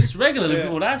to do this regularly.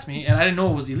 People would ask me, and I didn't know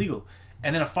it was illegal.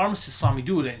 And then a pharmacist saw me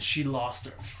do it, and she lost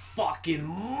her fucking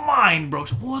mind, bro.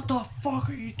 She's like, what the fuck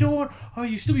are you doing? Are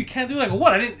you stupid? You can't do it. I go,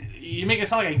 what? I didn't. You make it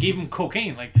sound like I gave him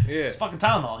cocaine. Like, it's fucking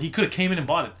Tylenol. He could have came in and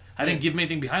bought it. I didn't give him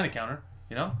anything behind the counter.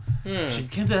 You know? She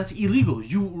can't do that. That's illegal.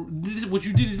 What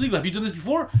you did is illegal. Have you done this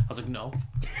before? I was like, no.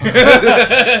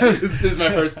 This is my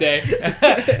first day.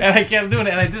 And I kept doing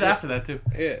it, and I did it after that, too.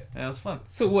 Yeah. And it was fun.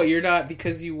 So what, you're not,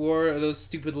 because you wore those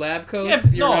stupid lab coats,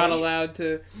 Yeah, you're no, not allowed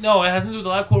to... No, it has nothing to do with the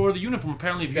lab coat or the uniform.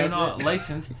 Apparently, if you're not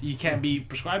licensed, you can't be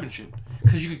prescribing shit.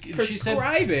 Because you could,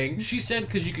 prescribing? She said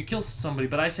because you could kill somebody,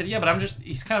 but I said, yeah, but I'm just...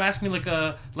 He's kind of asking me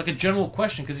like a general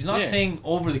question, because he's not saying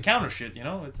over-the-counter shit, you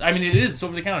know? I mean, it is. It's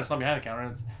over-the-counter. It's not behind the counter.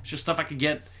 It's just stuff I could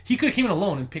get. He could have came in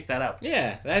alone and picked that out.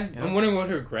 Yeah, I'm wondering what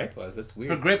her gripe was. That's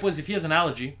weird. Her gripe was if he has an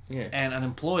allergy and an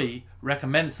employee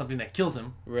recommended something that kills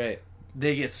him,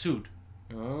 they get sued.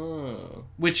 Oh.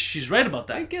 Which she's right about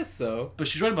that. I guess so. But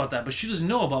she's right about that. But she doesn't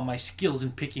know about my skills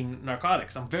in picking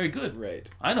narcotics. I'm very good. Right.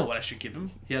 I know what I should give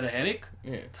him. He had a headache.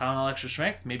 Yeah. Tylenol extra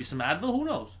strength. Maybe some Advil. Who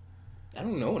knows? I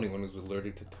don't know anyone who's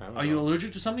allergic to Tylenol. Are you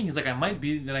allergic to something? He's like, I might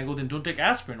be. Then I go, then don't take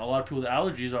aspirin. A lot of people with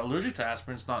allergies are allergic to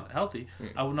aspirin. It's not healthy.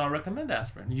 I would not recommend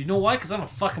aspirin. You know why? Because I'm a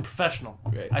fucking professional.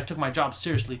 Right. I took my job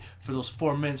seriously for those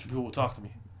 4 minutes when people would talk to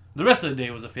me. The rest of the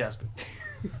day was a fiasco.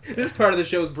 This part of the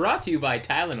show is brought to you by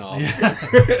Tylenol.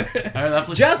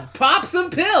 Yeah. Just pop some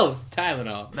pills!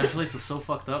 Tylenol. That place was so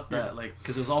fucked up that, like,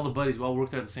 because it was all the buddies we all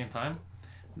worked there at the same time,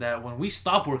 that when we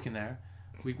stopped working there,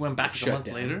 we went back a month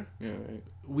later. Yeah, right.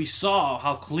 We saw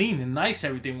how clean and nice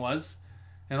everything was,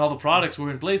 and all the products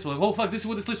were in place. We're like, oh fuck, this is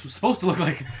what this place was supposed to look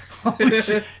like. Holy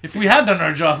shit. If we had done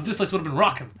our job, this place would have been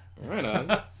rocking. Right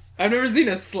on. I've never seen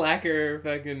a slacker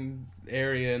fucking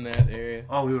area in that area.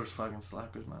 Oh, we were fucking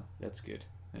slackers, man. That's good.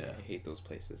 Yeah. I hate those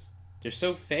places. They're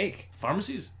so fake.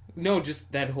 Pharmacies? No,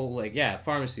 just that whole, like,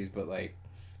 pharmacies, but, like,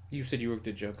 you said you worked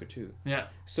at Junker, too. Yeah.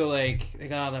 So, like, they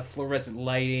got all that fluorescent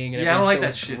lighting, and I don't like so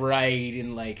that shit. bright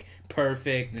and, like,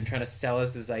 perfect, and they're trying to sell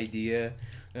us this idea.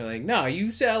 They're like, no,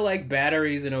 you sell, like,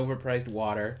 batteries and overpriced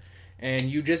water, and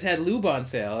you just had lube on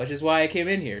sale, which is why I came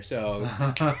in here, so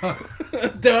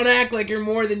don't act like you're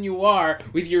more than you are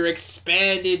with your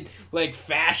expanded, like,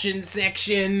 fashion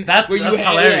section. That's hilarious.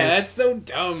 Yeah, that's so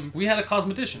dumb. We had a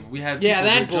cosmetician. We had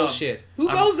that bullshit. Job.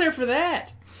 Who goes there for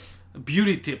that?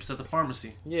 Beauty tips at the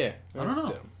pharmacy. Yeah, I don't know.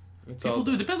 Dumb. People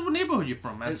do. It depends what neighborhood you're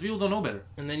from, man. Some people don't know better.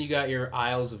 And then you got your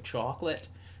aisles of chocolate.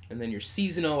 And then your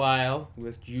seasonal aisle,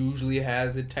 which usually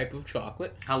has a type of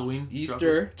chocolate. Halloween.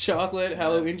 Easter chocolate,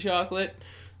 Halloween chocolate.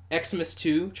 Xmas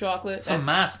 2 chocolate. Some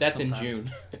masks. That's sometimes. in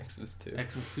June. Xmas 2.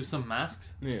 Xmas 2, some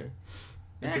masks? Yeah.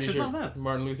 Actually, not bad.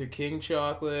 Martin Luther King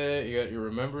chocolate. You got your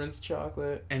Remembrance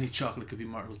chocolate. Any chocolate could be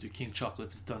Martin Luther King chocolate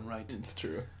if it's done right. It's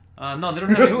true. No, they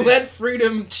don't have anything. Let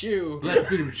freedom chew. Let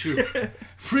freedom chew.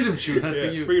 Freedom chew. That's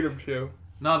the you. Freedom chew.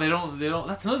 No, they don't.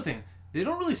 That's another thing. They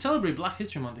don't really celebrate Black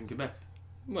History Month in Quebec.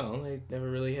 Well, they never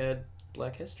really had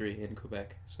Black history in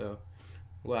Quebec, so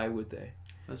why would they?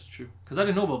 That's true. Because I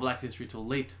didn't know about Black history till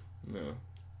late. No. And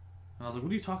I was like,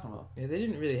 what are you talking about? Yeah, they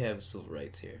didn't really have civil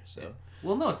rights here, so... Yeah.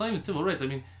 Well, no, it's not even civil rights. I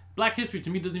mean, Black history to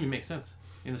me doesn't even make sense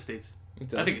in the States.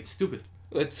 I think it's stupid.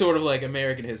 It's sort of like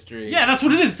American history. Yeah, that's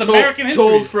what it is. It's American history.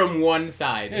 Told from one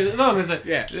side. Yeah, no, it's like,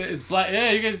 it's black.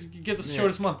 Yeah, you guys get the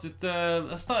shortest month. Just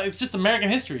that's not. It's just American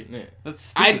history. Yeah. That's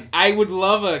stupid. I would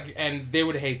love and they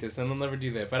would hate this, and they'll never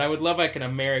do that. But I would love like an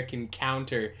American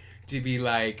counter to be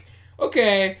like,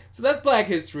 okay, so that's Black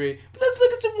history, but let's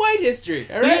look at some white history.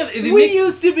 All right, we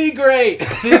used to be great.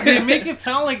 They make it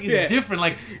sound like it's different.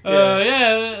 Like,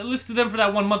 listen to them for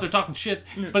that 1 month. They're talking shit,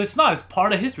 but it's not. It's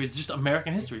part of history. It's just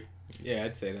American history. Yeah,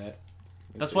 I'd say that.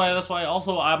 That's why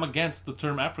also I'm against the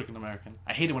term African American.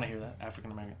 I hate it when I hear that. African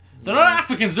American. They're not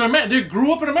Africans. They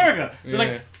grew up in America. They're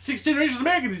like 6 generations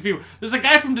American, these people. There's a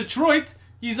guy from Detroit.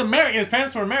 He's American. His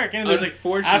parents were American. And there's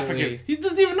like African. He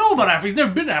doesn't even know about Africa. He's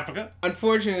never been to Africa.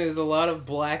 Unfortunately, there's a lot of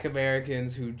black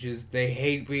Americans who they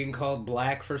hate being called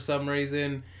black for some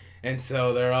reason. And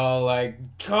so they're all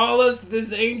like, call us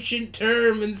this ancient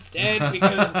term instead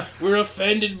because we're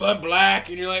offended by black.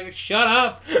 And you're like, shut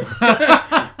up.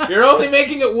 You're only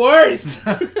making it worse.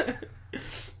 And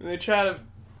they try to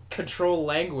control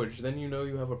language. Then you know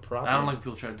you have a problem. I don't like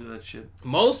people trying to do that shit.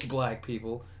 Most black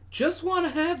people just want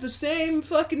to have the same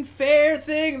fucking fair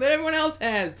thing that everyone else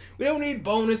has. We don't need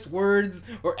bonus words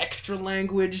or extra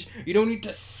language. You don't need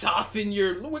to soften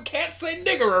we can't say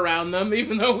nigger around them,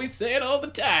 even though we say it all the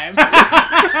time.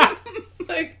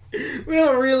 Like, we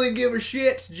don't really give a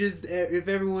shit. Just if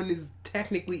everyone is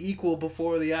technically equal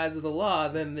before the eyes of the law,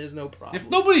 then there's no problem. If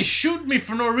nobody's shooting me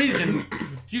for no reason,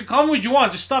 you call me what you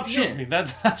want. Just stop shooting me.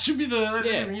 That should be the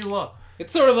law.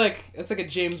 It's sort of like, it's like a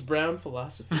James Brown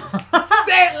philosophy. Say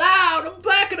it loud, I'm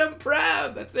black and I'm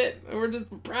proud. That's it. And we're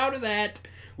just proud of that.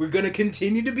 We're going to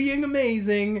continue to being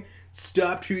amazing.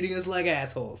 Stop treating us like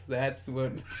assholes. That's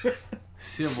what...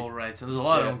 Civil rights. There's a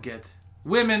lot I don't get.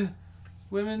 Women,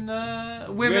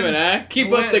 huh?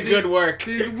 Keep up the good work.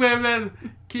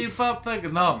 Women, keep up the...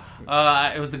 No.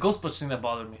 It was the Ghostbusters thing that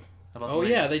bothered me. Oh,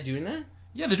 yeah, are they doing that?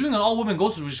 Yeah, they're doing an all-women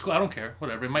Ghostbusters, which is cool. I don't care.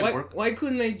 Whatever, it might work. Why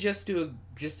couldn't they just do a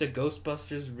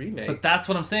Ghostbusters remake? But that's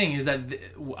what I'm saying, is that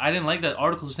I didn't like that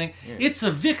article saying, it's a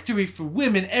victory for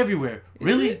women everywhere.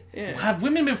 Really? Yeah. Have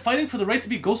women been fighting for the right to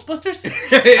be Ghostbusters?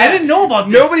 I didn't know about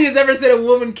this. Nobody has ever said a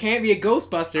woman can't be a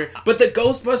Ghostbuster, but the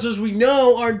Ghostbusters we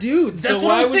know are dudes. That's so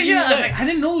what why I'm would saying. you Yeah, I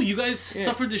didn't know you guys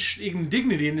suffered this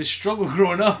indignity and this struggle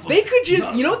growing up. They could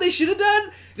just, you know what they should have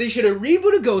done? They should have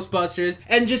rebooted Ghostbusters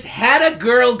and just had a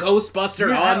girl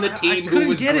Ghostbuster on the team who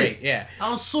was great. Yeah,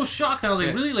 I was so shocked. I was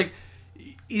like, really? Like,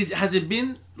 has it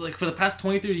been, like, for the past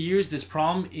 20, 30 years, this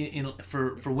problem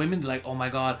for women? Like, oh my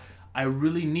god, I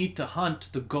really need to hunt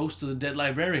the ghost of the dead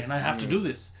librarian. I have to do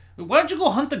this. Why don't you go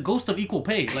hunt the ghost of equal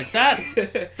pay? Like,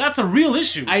 that's a real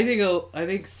issue. I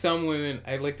think some women,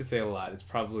 I'd like to say a lot, it's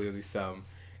probably some,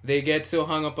 they get so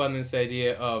hung up on this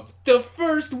idea of the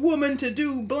first woman to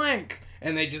do blank.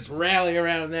 And they just rally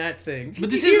around that thing. But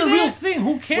this is the real thing.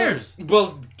 Who cares?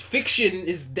 Well, fiction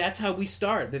that's how we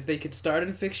start. If they could start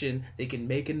in fiction, they can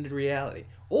make it into reality.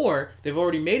 Or they've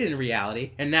already made it into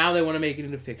reality, and now they want to make it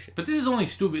into fiction. But this is only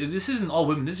stupid. This isn't all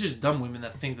women. This is just dumb women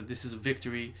that think that this is a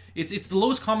victory. It's the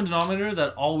lowest common denominator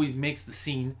that always makes the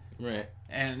scene. Right.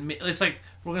 And it's like,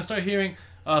 we're going to start hearing...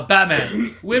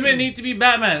 Batman. Women need to be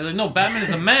Batman. Like, no, Batman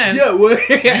is a man.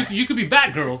 You could be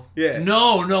Batgirl. Yeah.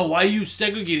 No. Why are you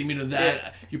segregating me to that?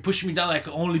 Yeah. You're pushing me down. Like, I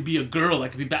could only be a girl. I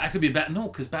could be a Bat. No,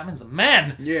 because Batman's a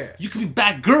man. Yeah. You could be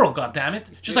Batgirl.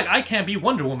 Goddammit. Just like I can't be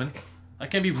Wonder Woman. I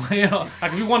can't be. I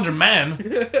can be Wonder Man.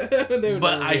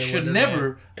 But I should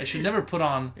never put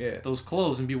on those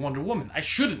clothes and be Wonder Woman. I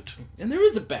shouldn't. And there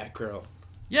is a Batgirl.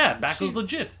 Yeah, Batgirl's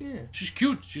legit. Yeah. She's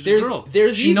cute. She's a girl.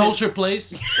 She knows her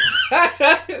place.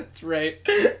 That's right.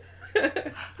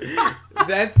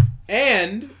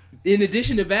 And in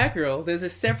addition to Batgirl, there's a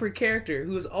separate character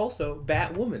who is also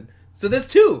Batwoman. So there's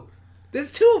two.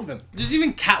 There's two of them. There's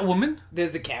even Catwoman.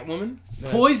 There's a Catwoman.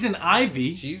 Poison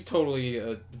Ivy. She's totally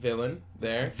a villain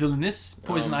there. Villainous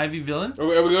Poison Ivy villain. Are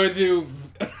we going through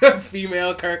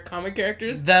female comic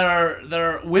characters that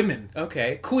are women?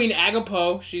 Okay, Queen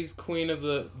Agapo. She's queen of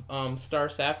the Star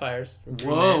Sapphires.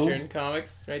 Whoa. Lantern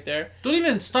comics, right there. Don't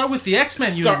even start with the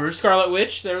X-Men universe. Scarlet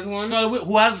Witch. There was one. Scarlet Witch,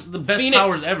 who has the best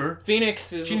powers ever.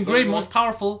 Phoenix is. She's great, most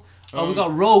powerful. We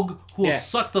got Rogue, who will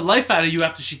suck the life out of you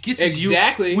after she kisses you.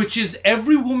 Exactly. Which is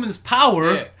every woman's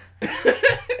power.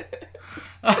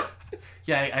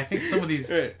 Yeah. I think some of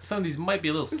these might be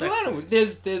a little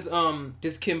sexist.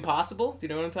 There's Kim Possible. Do you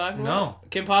know what I'm talking about? No.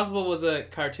 Kim Possible was a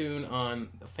cartoon on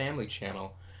the Family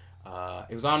Channel.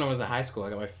 It was on when I was in high school. I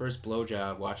got my first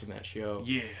blowjob watching that show.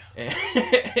 Yeah.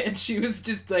 And she was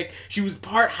just like, she was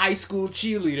part high school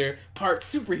cheerleader, part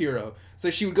superhero. So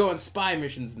she would go on spy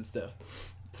missions and stuff.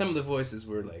 Some of the voices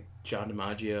were like John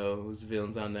DiMaggio was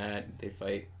villains on that. They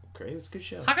fight. Great. It was a good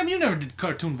show. How come you never did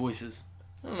cartoon voices?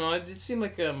 I don't know. It seemed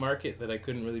like a market that I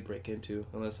couldn't really break into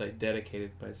unless I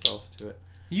dedicated myself to it.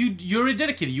 You're already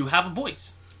dedicated. You have a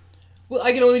voice. Well,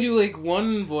 I can only do like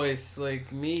one voice,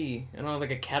 like me. I don't have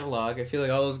like a catalog. I feel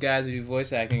like all those guys who do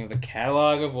voice acting have a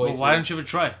catalog of voices. Well, why don't you ever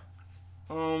try?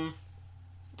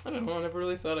 I don't know. I never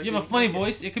really thought I could. You have a funny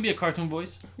voice. It could be a cartoon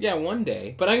voice. Yeah, one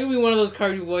day. But I could be one of those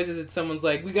cartoon voices that someone's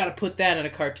like, we got to put that in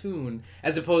a cartoon,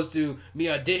 as opposed to me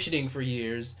auditioning for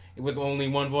years with only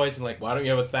one voice and like, why don't you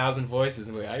have 1,000 voices?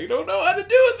 And I'm like, I don't know how to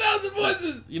do 1,000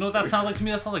 voices. You know what that sounds like to me?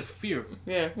 That sounds like fear.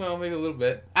 Yeah, well, maybe a little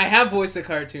bit. I have voiced a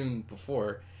cartoon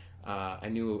before. I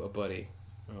knew a buddy.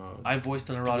 I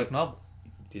voiced an erotic novel.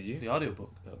 Did you? The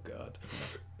audiobook. Oh, God.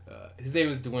 His name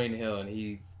is Dwayne Hill, and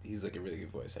he's like a really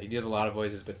good voice. He does a lot of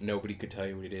voices, but nobody could tell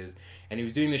you what it is. And he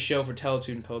was doing this show for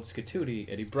Teletoon called Skatootie,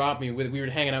 and he brought me with. We were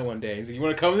hanging out one day. He's like, "You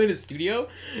want to come in the studio?"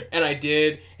 And I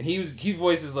did. And he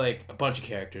voices like a bunch of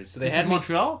characters. So they this had is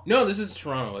Montreal? No, this is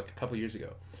Toronto, like a couple years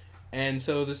ago. And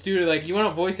so the studio like, "You want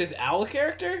to voice this owl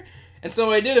character?" And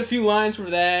so I did a few lines for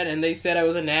that, and they said I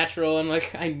was a natural, and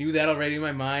like I knew that already in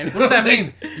my mind. What does that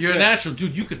mean? You're a natural,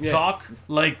 dude. You could talk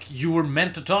like you were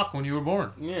meant to talk when you were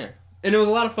born. Yeah. And it was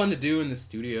a lot of fun to do in the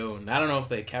studio, and I don't know if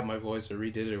they kept my voice or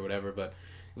redid it or whatever, but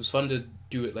it was fun to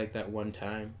do it like that one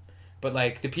time. But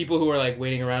like the people who were like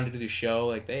waiting around to do the show,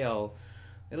 like they had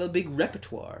a big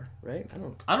repertoire, right?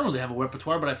 I don't really have a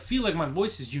repertoire, but I feel like my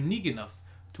voice is unique enough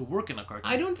to work in a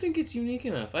cartoon. I don't think it's unique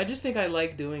enough. I just think I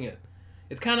like doing it.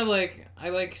 It's kind of like, I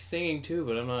like singing too,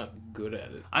 but I'm not good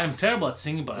at it. I am terrible at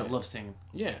singing, but I love singing.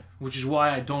 Yeah. Which is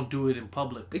why I don't do it in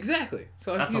public. Exactly.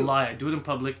 So That's a lie. I do it in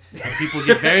public, and people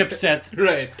get very upset.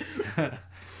 Right.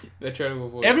 I try to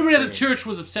avoid Everybody at the church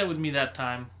was upset with me that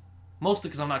time. Mostly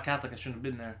because I'm not Catholic. I shouldn't have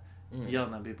been there.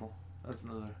 Yelling at people. That's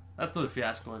another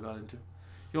fiasco I got into.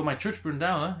 Yo, my church burned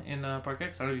down, in Park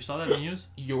X. I don't know if you saw that in the news.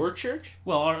 Your church?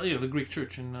 Well, the Greek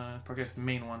church in Park X, the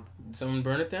main one. Did someone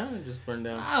burn it down or just burned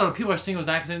down? I don't know. People are saying it was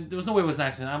an accident. There was no way it was an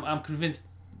accident. I'm convinced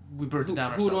we burnt it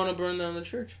down ourselves. Who would want to burn down the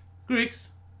church? Greeks.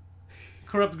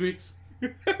 Corrupt Greeks.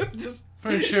 Just For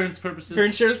insurance purposes. for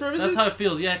insurance purposes? That's how it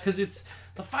feels, yeah, because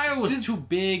the fire was too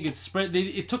big. It spread.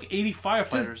 It took 80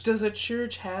 firefighters. Does a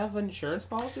church have an insurance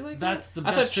policy like that? That's the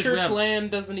I best thought church we church have.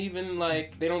 land doesn't even,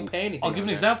 like, they don't pay anything. I'll give an on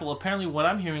that. example. Apparently, what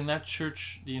I'm hearing, that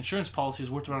church, the insurance policy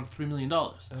is worth around $3 million.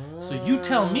 So you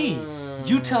tell me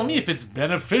if it's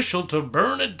beneficial to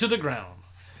burn it to the ground.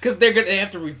 Because they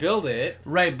have to rebuild it.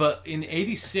 Right, but in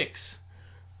 '86,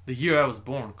 the year I was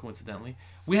born, coincidentally,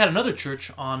 we had another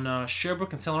church on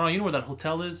Sherbrooke and Saint Laurent. You know where that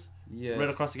hotel is? Yes. Right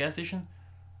across the gas station?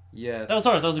 Yes. That was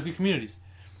ours. That was the Greek Communities.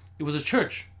 It was a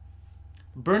church.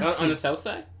 Burnt On the south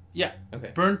side? Yeah.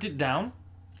 Okay. Burnt it down.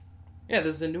 Yeah,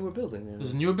 this is a newer building. It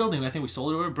was a newer building. I think we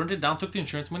sold it over, burnt it down, took the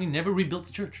insurance money, never rebuilt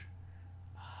the church.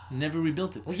 Never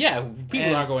rebuilt it. Well, yeah,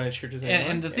 people aren't going to churches anymore.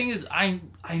 And the thing is, I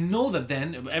know that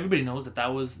then, everybody knows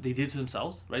that was, they did it to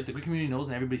themselves, right? The Greek community knows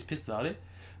and everybody's pissed about it.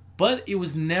 But it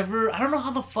was never, I don't know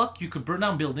how the fuck you could burn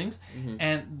down buildings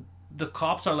and the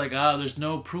cops are like, there's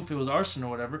no proof it was arson or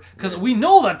whatever. Because we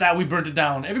know that we burnt it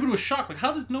down. Everybody was shocked. Like,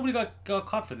 how does nobody got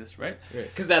caught for this, right?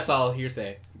 Because that's all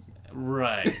hearsay.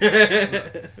 Right.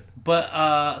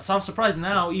 But, so I'm surprised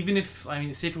now, even if,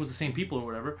 say if it was the same people or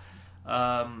whatever,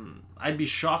 I'd be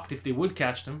shocked if they would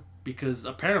catch them. Because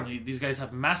apparently these guys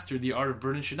have mastered the art of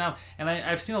burning shit down. And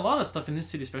I've seen a lot of stuff in this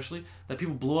city especially, that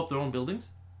people blow up their own buildings.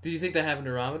 Did you think that happened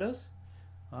to Ramados?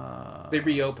 They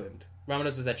reopened.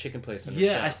 Ramados is that chicken place.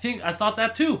 Yeah, I thought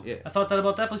that too. Yeah. I thought that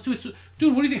about that place too.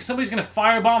 Dude, what do you think? Somebody's gonna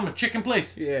firebomb a chicken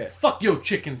place? Yeah. Fuck yo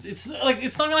chickens. It's not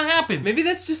gonna happen. Maybe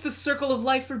that's just the circle of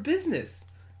life for business.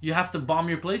 You have to bomb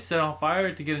your place, set it on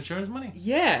fire to get insurance money?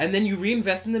 Yeah, and then you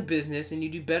reinvest in the business and you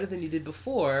do better than you did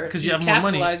before. Because you have more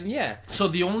money. Yeah. So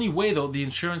the only way though, the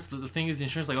insurance, the thing is the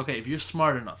insurance, like, okay, if you're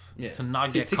smart enough to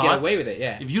not get caught. To get away with it,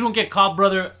 yeah. If you don't get caught,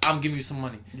 brother, I'm giving you some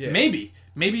money. Yeah. Maybe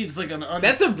it's like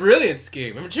That's a brilliant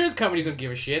scheme. Insurance companies don't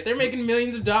give a shit. They're making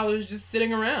millions of dollars just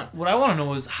sitting around. What I want to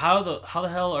know is how the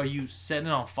hell are you setting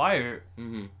it on fire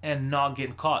and not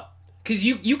getting caught? Because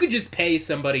you could just pay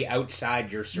somebody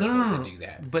outside your circle No. to do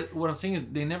that. But what I'm saying is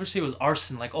they never say it was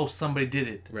arson, like, oh, somebody did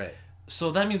it. Right.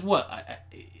 So that means what?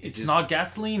 It's just not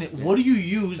gasoline. What do you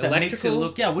use that makes it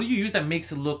look... Yeah, what do you use that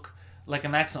makes it look like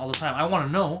an accident all the time? I want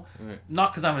to know,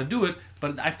 not because I'm going to do it,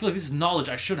 but I feel like this is knowledge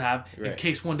I should have in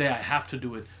case one day I have to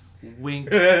do it.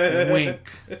 Wink, wink.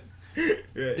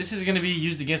 Right. This is going to be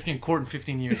used against me in court in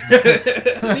 15 years.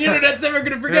 The internet's never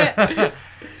going to forget.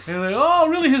 They're like, oh,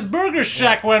 really? His burger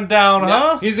shack went down,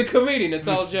 huh? He's a comedian. It's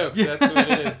all jokes. That's what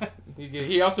it is.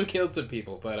 He also killed some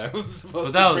people, but I wasn't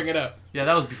supposed to bring it up. Yeah,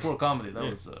 that was before comedy. That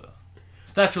was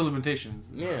statute of limitations.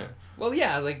 Yeah. Well,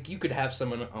 yeah, like, you could have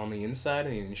someone on the inside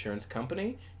in an insurance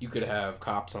company. You could have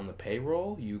cops on the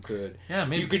payroll. You could... Yeah,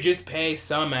 maybe. You could just pay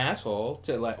some asshole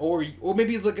to, like... Or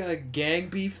maybe it's like a gang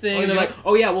beef thing. They're like,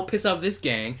 oh, yeah, we'll piss off this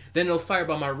gang. Then they'll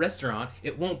firebomb our restaurant.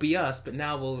 It won't be us, but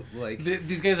now we'll, like...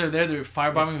 These guys are there. They're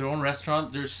firebombing their own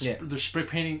restaurant. They're spray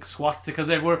painting swastikas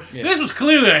everywhere. Yeah. This was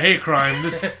clearly a hate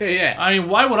crime. Yeah. I mean,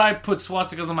 why would I put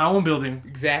swastikas on my own building?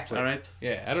 Exactly. All right?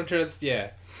 Yeah, I don't trust...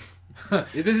 Yeah.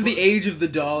 This is the age of the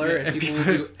dollar, and people will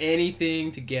do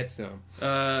anything to get some.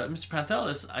 Mr.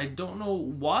 Pantelis, I don't know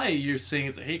why you're saying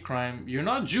it's a hate crime. You're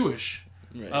not Jewish.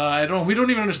 Right. We don't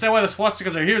even understand why the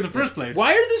swastikas are here in the first place.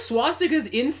 Why are the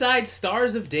swastikas inside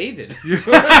Stars of David?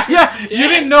 Yeah, you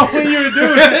didn't know what you were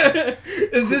doing.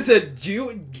 Is this a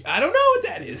Jew? I don't know what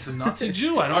that is. It's a Nazi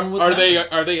Jew. I don't know what's happening.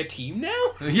 Are they a team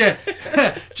now? Yeah,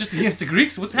 just against the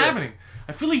Greeks. What's happening?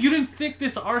 I feel like you didn't think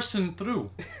this arson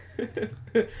through.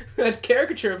 That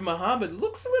caricature of Muhammad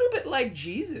looks a little bit like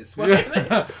Jesus.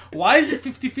 Why is it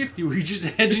 50-50? Were you just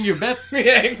hedging your bets?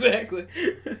 Yeah, exactly.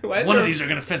 One of these are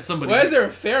going to offend somebody. Why is there a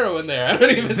pharaoh in there? I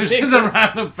don't even There's think a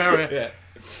random pharaoh. Yeah.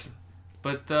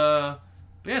 But yeah,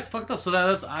 it's fucked up. So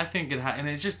that's I think and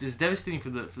it's devastating for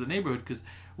the neighborhood because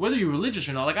whether you're religious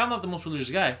or not, like I'm not the most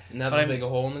religious guy. Now there's a big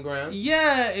hole in the ground.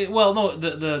 Yeah, no,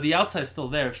 the outside's still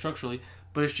there structurally,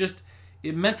 but it's just.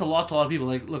 It meant a lot to a lot of people.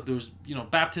 Like, look, there was,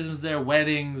 baptisms there,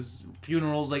 weddings,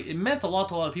 funerals. Like, it meant a lot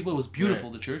to a lot of people. It was beautiful,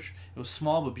 the church. It was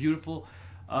small but beautiful.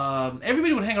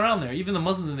 everybody would hang around there. Even the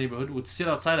Muslims in the neighborhood would sit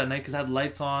outside at night because it had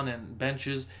lights on and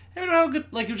benches. Everybody had a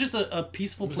good, like, it was just a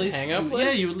peaceful place. A hangout place?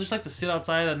 Yeah, you would just like to sit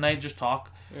outside at night, just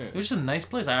talk. Yeah. It was just a nice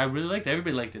place. I really liked it.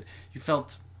 Everybody liked it. You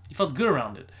felt good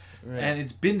around it. Right. And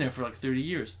it's been there for like 30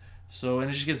 years. So, and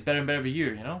it just gets better and better every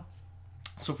year, you know?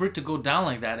 So for it to go down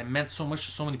like that, it meant so much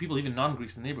to so many people, even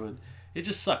non-Greeks in the neighborhood. It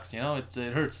just sucks, you know? It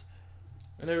hurts.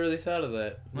 I never really thought of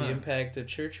that. The impact a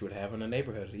church would have on a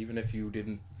neighborhood, even if you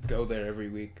didn't go there every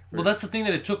week. Well, that's the thing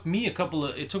that it took me a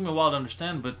while to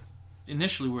understand, but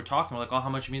initially we were talking like, how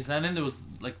much it means. And then there was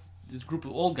like this group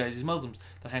of old guys, these Muslims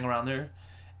that hang around there,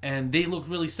 and they looked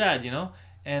really sad, you know?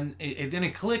 And then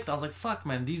it clicked. I was like, fuck,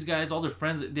 man, these guys, all their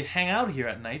friends, they hang out here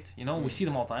at night, you know? We see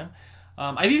them all the time.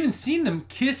 I've even seen them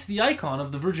kiss the icon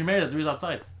of the Virgin Mary that there is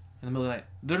outside in the middle of the night.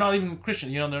 They're not even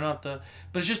Christian, you know, they're not, but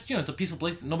it's just, you know, it's a peaceful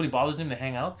place that nobody bothers them, they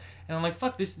hang out. And I'm like,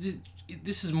 fuck, this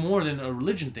is more than a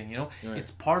religion thing, you know? Right. It's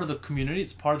part of the community,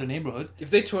 it's part of the neighborhood. If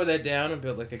they tore that down and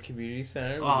built like a community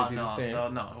center, would it be the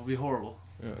same? No, it would be horrible.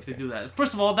 If they do that.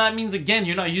 First of all, that means, again,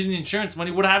 you're not using the insurance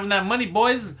money. What happened to that money,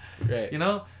 boys? Right. You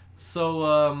know?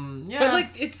 So, yeah. But,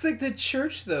 like, it's like the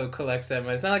church, though, collects that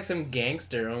money. It's not like some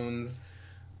gangster owns...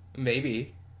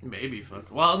 Maybe,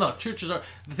 fuck. Well, no, churches are...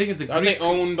 The thing is, the Greek... Are they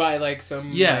owned by, like,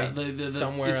 some... Yeah, like,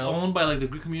 somewhere else? It's owned by, like, the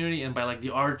Greek community and by, like, the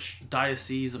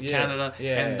Archdiocese of Canada.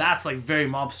 Yeah, and that's, like, very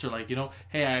mobster, like, you know,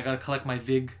 hey, I gotta collect my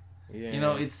vig. Yeah. You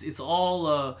know, it's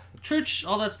all... church,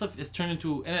 all that stuff is turned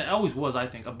into... And it always was, I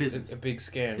think, a business. A big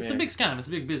scam, It's a big scam. It's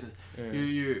a big business.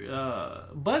 Yeah.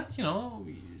 But, you know...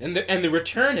 And the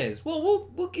return is, well,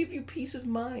 we'll give you peace of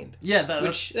mind. Yeah,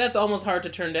 that's almost hard to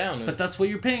turn down. But that's what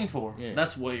you're paying for. Yeah.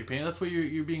 That's what you're paying. That's what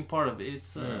you're being part of.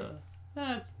 It's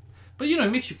but you know,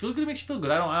 it makes you feel good. It makes you feel good.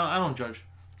 I don't judge.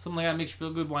 Something like that makes you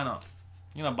feel good. Why not?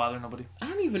 You're not bothering nobody. I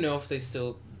don't even know if they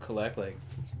still collect, like,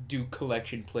 do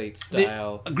collection plate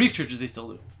style. Greek churches, they still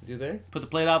do. Do they? Put the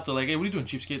plate out. They're like, hey, what are you doing,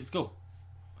 cheapskate? Let's go.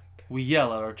 We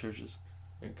yell at our churches.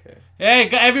 Okay. Hey,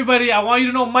 everybody! I want you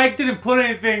to know, Mike didn't put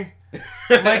anything.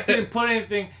 Mike didn't put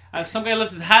anything. Some guy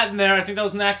left his hat in there. I think that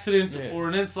was an accident or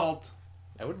an insult.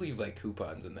 I would leave like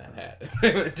coupons in that hat if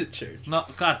I went to church. No,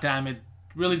 god damn it.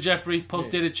 Really, Jeffrey?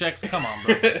 Post-dated checks? Come on,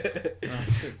 bro.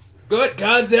 Good.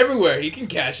 God's everywhere. He can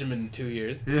cash them in 2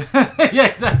 years. Yeah,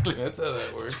 exactly. That's how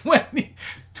that works.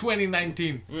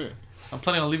 2019. Yeah. I'm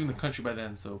planning on leaving the country by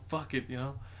then, so fuck it, you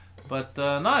know. But,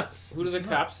 nuts. Who do the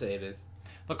cops say it is?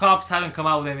 The cops haven't come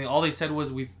out with anything. All they said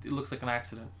was, it looks like an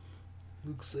accident.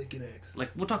 Looks like an accident.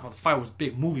 Like, we're talking about the fire was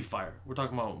big, movie fire. We're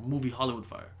talking about movie Hollywood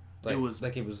fire. Like,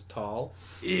 it was tall?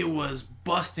 It was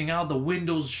busting out. The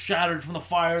windows shattered from the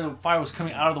fire. The fire was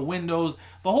coming out of the windows.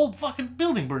 The whole fucking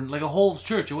building burned, like a whole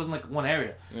church. It wasn't like one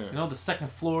area. Yeah. You know, the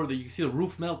second floor, you could see the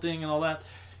roof melting and all that.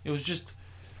 It was just,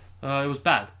 it was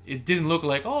bad. It didn't look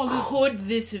like, Could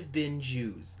this have been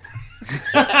Jews? Look,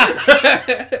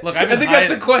 I think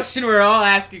that's the question we're all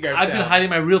asking ourselves. I've been hiding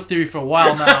my real theory for a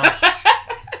while now.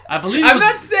 I believe I'm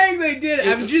not saying they did.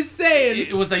 I'm just saying.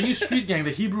 It was that new street gang,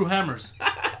 the Hebrew Hammers.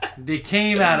 They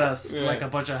came at us like a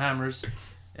bunch of hammers.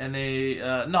 And they...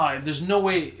 there's no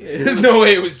way... There's no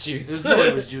way it was Jews. There's no way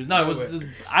it was Jews. No, it was...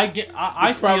 I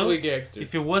feel probably gangsters.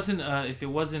 If it wasn't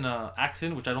an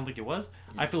accident, which I don't think it was,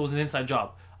 I feel it was an inside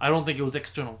job. I don't think it was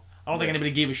external. I don't think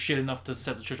anybody gave a shit enough to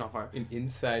set the church on fire. An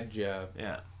inside job.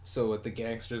 Yeah. So what, the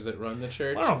gangsters that run the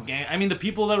church? I don't know, I mean, the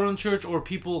people that run the church, or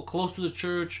people close to the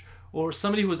church, or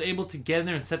somebody who was able to get in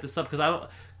there and set this up.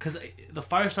 Because the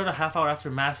fire started a half hour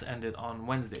after Mass ended on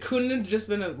Wednesday. Couldn't it have just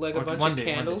been a bunch of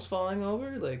candles falling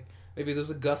over? Like, maybe there was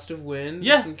a gust of wind.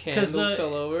 Yeah, some candles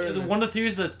fell over. One of the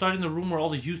theories is that started in the room where all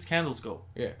the used candles go.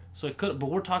 Yeah. So it could, but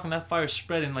we're talking that fire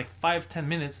spread in like 5-10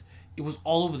 minutes. It was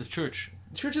all over the church.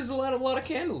 The church has a lot of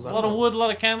candles. A lot of wood, a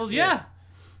lot of candles. Yeah,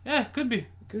 could be.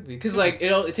 Could be. Because, like,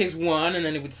 it takes one, and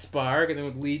then it would spark, and then it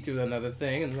would lead to another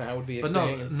thing, and that would be a thing. But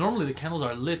no, normally the candles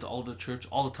are lit all over the church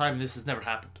all the time, and this has never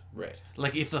happened. Right.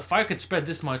 Like, if the fire could spread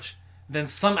this much, then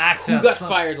some accident... Who got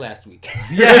fired last week?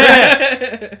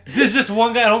 Yeah! There's just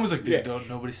one guy at home who's like, dude,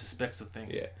 nobody suspects a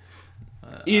thing. Yeah.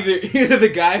 Either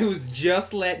the guy who's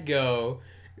just let go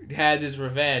has his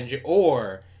revenge,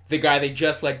 or... the guy they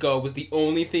just let go was the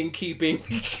only thing keeping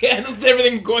the candles,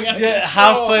 everything going out. Yeah,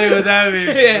 how funny would that be?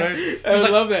 Yeah, right? I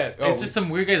love that. It's just some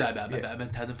weird guys. I've been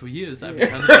telling them for years. They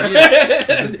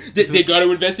got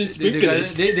to invest in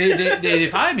sprinklers. They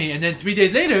fired me, and then 3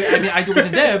 days later, I mean, I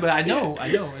wasn't there, but I know.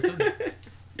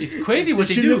 It's crazy what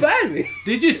they do. Me.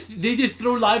 They just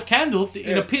throw live candles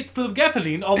in a pit full of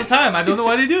gasoline all the time. I don't know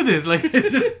why they do this. Like,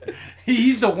 it's just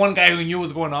he's the one guy who knew what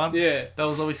was going on. Yeah, that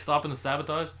was always stopping the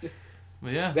sabotage.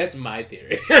 But yeah, That's my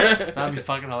theory. that'd be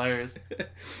fucking hilarious.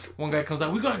 One guy comes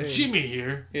out, we got Jimmy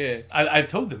here. Yeah. I've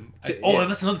told them. Yeah.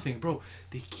 That's another thing, bro.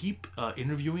 They keep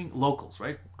interviewing locals,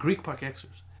 right? Greek Park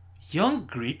Xers. Young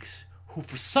Greeks who,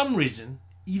 for some reason,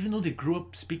 even though they grew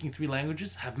up speaking 3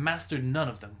 languages, have mastered none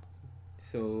of them.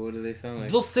 So what do they sound like?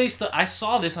 They'll say stuff. I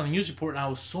saw this on the news report and I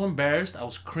was so embarrassed, I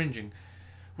was cringing.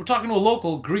 We're talking to a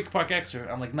local Greek Park Xer.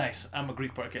 I'm like, nice, I'm a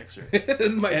Greek Park Xer. This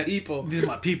is my And people. These are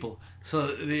my people. So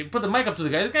they put the mic up to the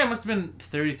guy. This guy must have been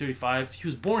 30, 35. He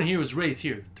was born here, was raised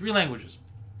here. 3 languages.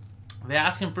 They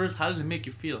asked him first, how does it make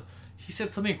you feel? He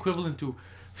said something equivalent to,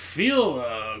 feel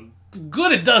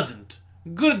good it doesn't.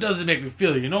 Good it doesn't make me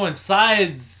feel. You know,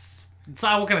 inside,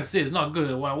 what can I say? It's not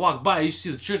good. When I walk by, you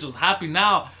see the church, I was happy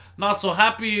now. Not so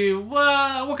happy.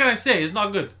 Well, what can I say? It's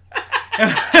not good. And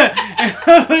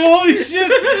I'm like, holy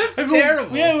shit. That's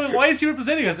terrible. Yeah, why is he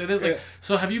representing us? And it's like,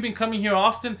 so have you been coming here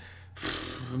often?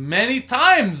 Many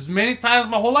times my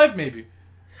whole life, maybe.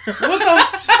 What the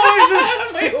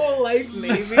fuck? My whole life,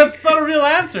 maybe. That's not a real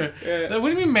answer. Yeah. What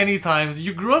do you mean many times?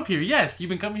 You grew up here. Yes, you've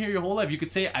been coming here your whole life. You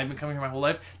could say, I've been coming here my whole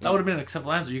life. That would have been an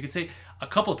acceptable answer. You could say a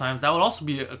couple of times. That would also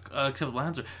be an acceptable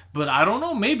answer. But I don't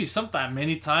know. Maybe sometime.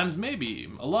 Many times. Maybe.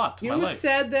 A lot. You know what's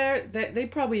sad there? They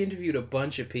probably interviewed a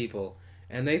bunch of people,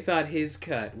 and they thought his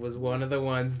cut was one of the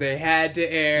ones they had to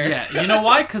air. Yeah. You know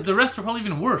why? Because the rest are probably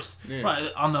even worse. Yeah.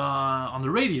 Right. On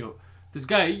the radio. This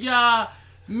guy,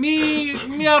 Me,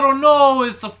 I don't know.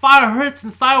 It's a fire hurts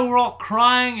inside. We're all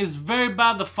crying. It's very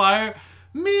bad, the fire.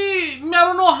 Me, I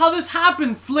don't know how this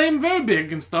happened. Flame very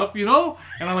big and stuff, you know?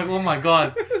 And I'm like, oh my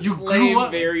god. You Flame grew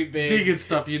up very big and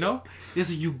stuff, you know? It's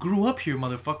like, you grew up here,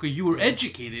 motherfucker. You were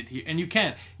educated here. And you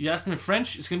can't. You ask them in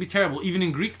French, it's going to be terrible. Even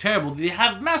in Greek, terrible. They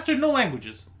have mastered no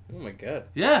languages. Oh my god.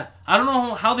 Yeah. I don't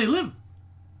know how they live.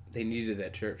 They needed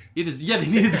that church. It is, yeah, they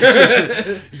needed that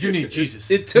church. You need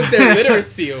Jesus. It took their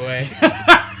literacy away.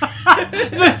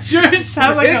 The church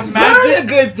had like It's a magic.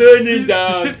 good turning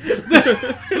down.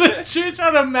 The church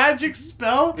had a magic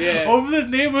spell over the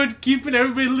neighborhood, keeping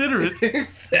everybody literate.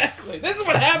 Exactly. This is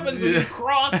what happens when you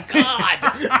cross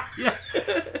God. Yeah.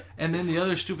 And then the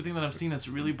other stupid thing that I'm seeing that's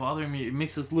really bothering me, it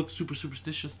makes us look super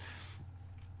superstitious.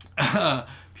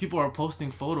 People are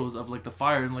posting photos of like the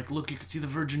fire and like, look, you could see the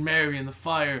Virgin Mary in the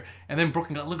fire, and then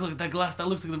broken glass. Look at that glass, that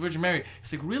looks like the Virgin Mary.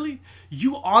 It's like, really?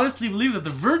 You honestly believe that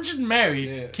the Virgin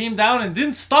Mary came down and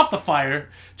didn't stop the fire,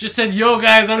 just said, yo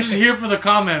guys, I'm just here for the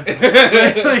comments.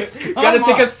 Gotta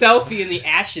take a selfie in the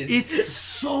ashes. It's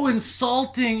so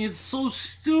insulting. It's so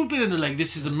stupid. And they're like,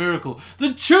 this is a miracle.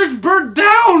 The church burnt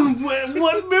down.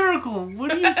 What miracle?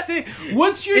 What do you say?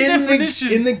 What's your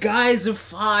definition? In the guise of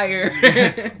fire.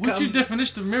 What's your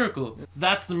definition of miracle?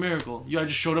 That's the miracle. I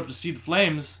just showed up to see the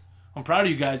flames. I'm proud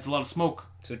of you guys. It's a lot of smoke.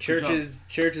 So churches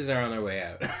are on their way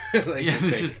out.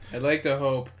 I'd like to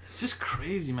hope. It's just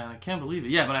crazy, man. I can't believe it.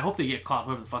 Yeah, but I hope they get caught,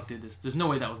 whoever the fuck did this. There's no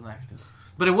way that was an accident.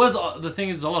 But it was, the thing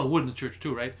is, there's a lot of wood in the church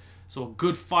too, right? So a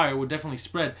good fire would definitely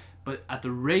spread. But at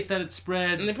the rate that it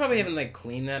spread... And they probably haven't, like,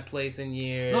 cleaned that place in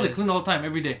years. No, they clean all the time,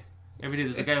 every day. Every day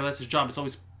there's a guy who, that's his job. It's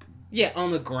always... Yeah,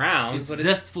 on the ground. It's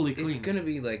zestfully clean. It's gonna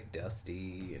be, like,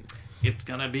 dusty. And... It's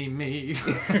gonna be me.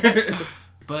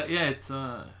 But yeah, it's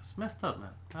messed up,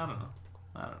 man. I don't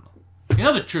know. In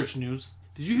other church news,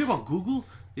 did you hear about Google?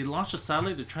 They launched a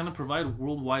satellite. They're trying to provide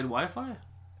worldwide Wi-Fi.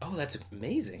 Oh, that's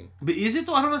amazing. But is it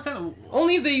though? I don't understand.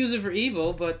 Only if they use it for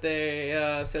evil, but they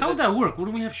said How would that work?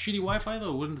 Wouldn't we have shitty Wi-Fi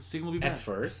though? Wouldn't the signal be bad? At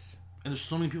first. And there's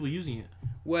so many people using it.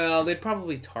 Well, they'd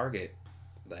probably target,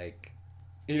 like,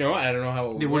 I don't know how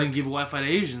it would They work. wouldn't give Wi-Fi to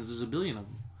Asians. There's a billion of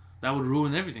them. That would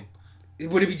ruin everything.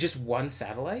 Would it be just one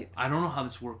satellite? I don't know how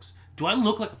this works. Do I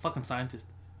look like a fucking scientist?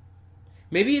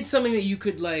 Maybe it's something that you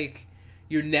could, like,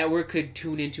 your network could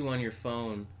tune into on your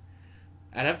phone.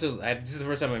 I'd have to... this is the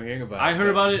first time I'm hearing about it. I heard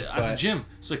about it at the gym,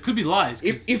 so it could be lies.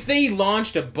 If they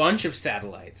launched a bunch of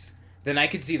satellites, then I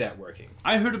could see that working.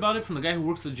 I heard about it from the guy who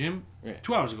works at the gym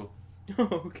 2 hours ago.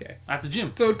 Oh, okay. At the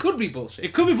gym. So it could be bullshit.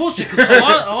 It could be bullshit, because a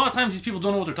lot of times these people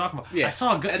don't know what they're talking about. Yeah. I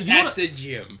saw a guy... At the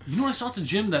gym. You know what I saw at the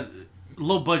gym? That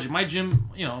low budget. My gym,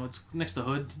 it's next to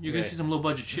Hood. You're going to see some low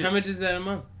budget shit. How much is that a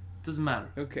month? Doesn't matter.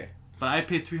 Okay. But I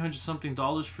paid $300-something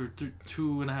for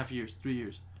 2.5 years, 3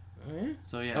 years. Oh, yeah?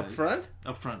 So yeah. Up front?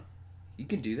 Up front. You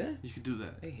can do that? You could do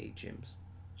that. I hate gyms.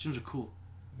 Gyms are cool.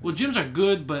 Well, gyms are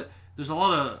good, but there's a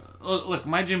lot of... Look,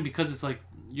 my gym, because it's like,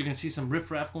 you're going to see some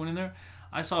riffraff going in there.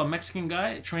 I saw a Mexican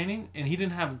guy training, and he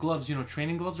didn't have gloves,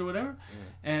 training gloves or whatever.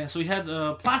 And so he had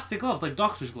plastic gloves, like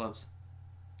doctor's gloves.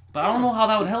 But I don't know how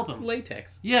that would help him.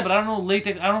 Latex. Yeah, but I don't know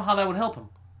latex. I don't know how that would help him.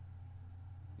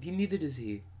 Neither does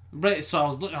he. Right, so I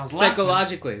was laughing.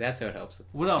 Psychologically, that's how it helps.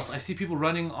 What else? I see people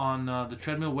running on the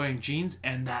treadmill wearing jeans,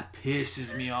 and that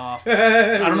pisses me off.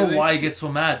 I don't know why I get so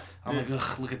mad. I'm like,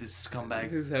 ugh, look at this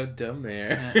scumbag. This is how dumb they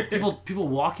are. Yeah. People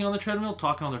walking on the treadmill,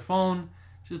 talking on their phone.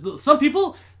 Some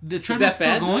people, the treadmill's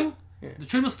still going. Yeah. The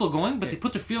treadmill's still going, but they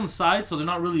put their feet on the side, so they're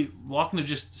not really walking. They're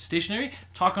just stationary,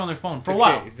 talking on their phone for a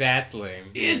while. That's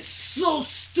lame. It's so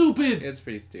stupid. It's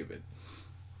pretty stupid.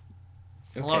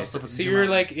 Okay, a lot of stuff. So you're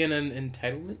like in an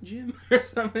entitlement gym or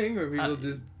something, or people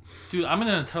just... Dude, I'm in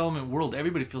an entitlement world.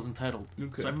 Everybody feels entitled,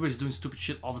 so everybody's doing stupid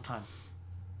shit all the time.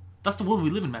 That's the world we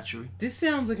live in, Matt Shury. This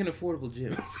sounds like an affordable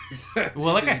gym.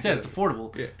 Well, like I said, it's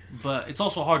affordable. Yeah. But it's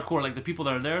also hardcore. Like the people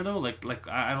that are there, though, like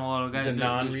I know a lot of guys. There's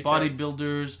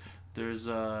bodybuilders. There's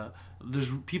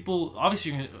people.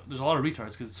 Obviously, there's a lot of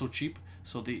retards because it's so cheap.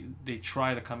 So they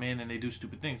try to come in and they do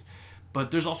stupid things.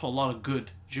 But there's also a lot of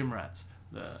good gym rats.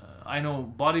 I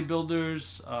know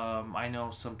bodybuilders. I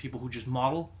know some people who just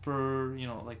model for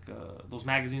those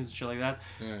magazines and shit like that.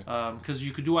 Because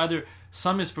you could do either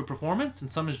some is for performance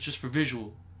and some is just for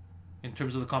visual, in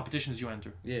terms of the competitions you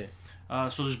enter. Yeah.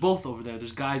 So there's both over there.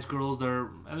 There's guys, girls, and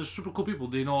there's super cool people.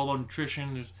 They know all about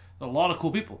nutrition. There's a lot of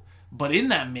cool people. But in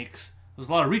that mix, there's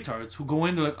a lot of retards who go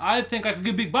in. They're like, I think I could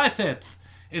get big biceps,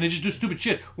 and they just do stupid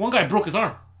shit. One guy broke his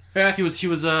arm. he was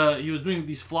doing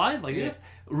these flies like this,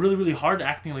 really, really hard,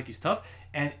 acting like he's tough,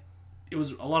 and it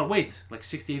was a lot of weight, like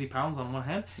 60, 80 pounds on one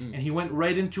hand, and he went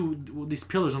right into these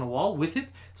pillars on a wall with it,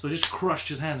 so it just crushed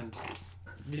his hand. And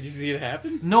did you see it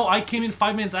happen? No, I came in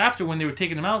 5 minutes after when they were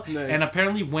taking him out, and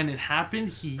apparently when it happened,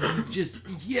 he just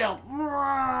yelled,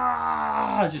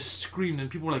 just screamed, and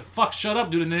people were like, "Fuck, shut up,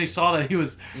 dude!" And then they saw that he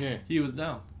was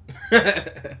down.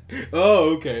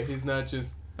 Oh, okay. He's not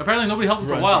just... Apparently nobody helped him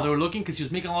for a while. They were looking because he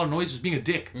was making a lot of noise. He was being a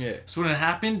dick. Yeah. So when it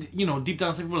happened, deep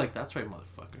down, some people were like, "That's right,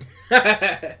 motherfucker."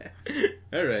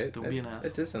 All right. Don't be an asshole.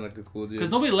 That does sound like a cool dude. Because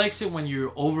nobody likes it when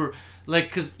you're over... Like,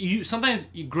 because sometimes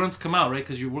grunts come out, right?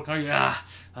 Because you're working hard.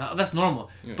 That's normal.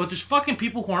 Yeah. But there's fucking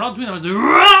people who are not doing that.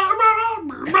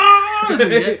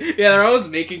 They're always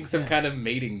making some kind of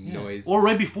mating noise. Or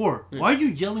right before. Why are you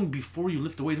yelling before you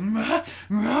lift the weight? Like,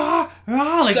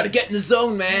 gotta get in the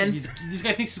zone, man. This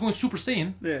guy thinks he's going Super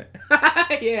Saiyan. Yeah.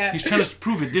 Yeah. He's trying to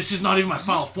prove it. This is not even my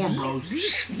final form, bros.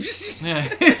 Yeah.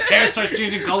 His hair starts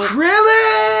changing color.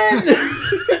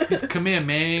 Krillin! He's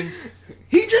Kamehameha.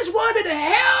 He just wanted to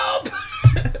help!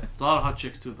 There's a lot of hot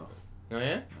chicks too, though. Oh,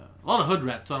 yeah? A lot of hood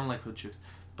rats, so I don't like hood chicks.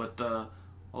 But a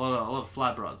lot of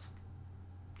flat broads.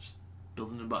 Just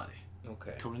building their body.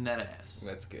 Okay. Toting that ass.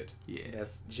 That's good. Yeah.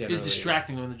 That's generally... It's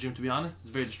distracting though in the gym, to be honest. It's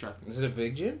very distracting. Is it a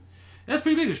big gym? Yeah, it's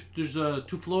pretty big. There's 2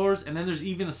 floors, and then there's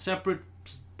even a separate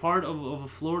part of a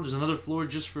floor. There's another floor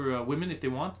just for women if they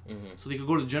want. Mm-hmm. So they could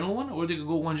go to the general one, or they could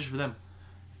go one just for them.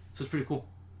 So it's pretty cool.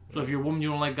 So if you're a woman, you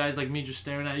don't like guys like me just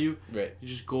staring at you, right? You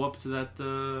just go up to that.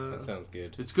 That sounds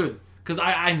good. It's good. Because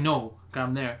I know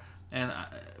I'm there. And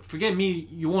forget me,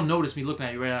 you won't notice me looking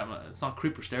at you, right? It's not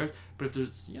creeper stares. But if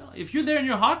there's, if you're there and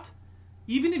you're hot,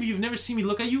 even if you've never seen me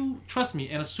look at you, trust me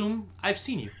and assume I've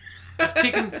seen you. I've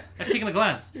taken a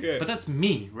glance. Yeah. But that's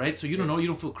me, right? So you don't know, you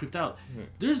don't feel creeped out. Mm-hmm.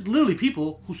 There's literally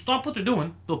people who stop what they're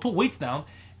doing, they'll put weights down,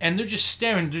 and they're just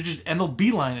staring, and they'll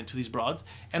beeline it to these broads,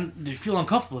 and they feel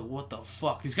uncomfortable. Like, what the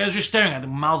fuck? These guys are just staring at them,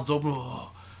 mouths open.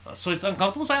 Oh. So it's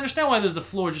uncomfortable. So I understand why there's the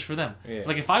floor just for them. Yeah.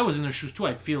 Like if I was in their shoes too,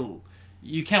 I'd feel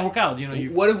you can't work out.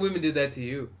 What if women did that to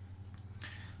you?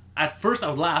 At first, I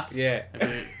would laugh. Yeah.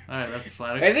 All right, that's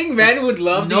flattering. I think men would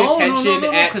love the attention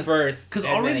at first. Because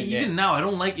already, even now, I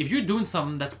don't like... If you're doing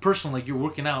something that's personal, like you're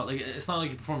working out, like it's not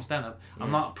like you're performing stand-up. I'm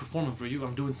not performing for you.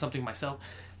 I'm doing something myself.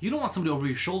 You don't want somebody over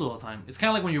your shoulder all the time. It's kind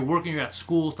of like when you're working, you're at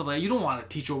school, stuff like that. You don't want to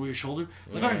teach over your shoulder.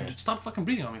 Like, all right, dude, stop fucking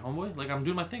breathing on me, homeboy. Like, I'm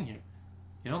doing my thing here.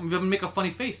 Maybe I'm going to make a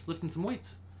funny face lifting some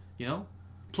weights.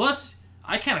 Plus,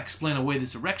 I can't explain away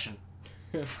this erection.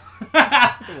 It's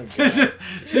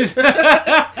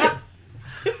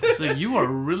like, you are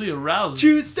really aroused.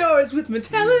 True stories with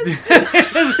Metellus.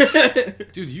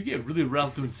 Dude, you get really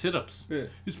aroused doing sit-ups. Yeah.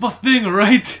 It's my thing,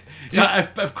 alright? Yeah,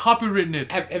 I've copywritten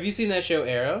it. Have you seen that show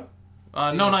Arrow?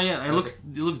 No, not yet. It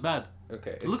looks bad.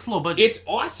 Okay. It looks low budget. It's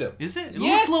awesome. Is it?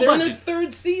 Yes, looks low they're budget. in their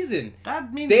 3rd season.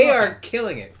 That means they are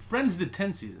killing it. Friends did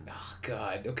 10 seasons. Oh,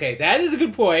 God. Okay, that is a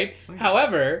good point.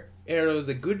 However, Arrow is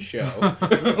a good show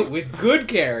with good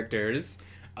characters.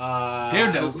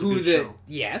 Daredevil's a good show.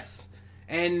 Yes.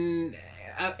 And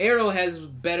Arrow has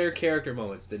better character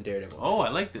moments than Daredevil. Oh, I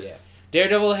like this. Yeah.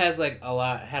 Daredevil has had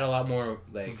a lot more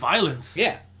violence.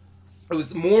 Yeah. It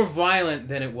was more violent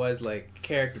than it was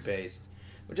character based.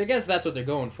 Which I guess that's what they're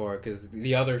going for, because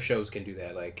the other shows can do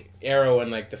that. Like, Arrow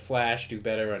and, The Flash do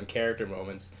better on character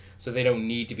moments, so they don't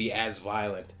need to be as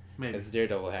violent. Maybe. as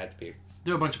Daredevil had to be.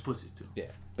 They're a bunch of pussies too. Yeah,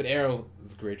 but Arrow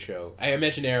is a great show. I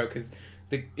mentioned Arrow because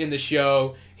in the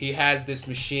show he has this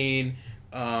machine.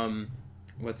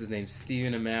 What's his name?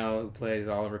 Stephen Amell, who plays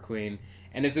Oliver Queen,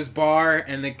 and it's this bar,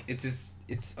 and it's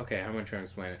okay. I'm gonna try to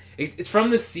explain it. It's from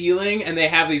the ceiling, and they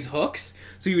have these hooks.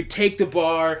 So you would take the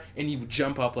bar and you would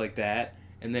jump up like that,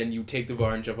 and then you take the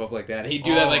bar and jump up like that. And he'd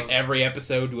do that like every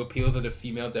episode to appeal to the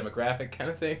female demographic kind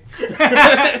of thing.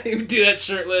 He would do that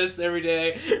shirtless every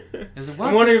day. I'm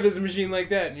wondering if there's a machine like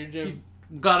that in your gym.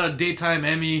 He got a daytime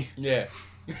Emmy. Yeah.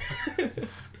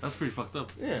 That's pretty fucked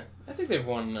up. Yeah, I think they've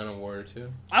won an award or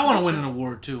two. I want to win an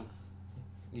award too.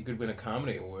 You could win a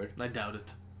comedy award. I doubt it.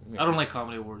 Yeah. I don't like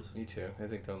comedy awards. Me too. I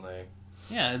think they're lame.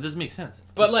 Yeah, it doesn't make sense.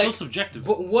 But it's like, so subjective.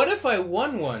 But what if I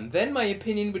won one? Then my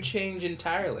opinion would change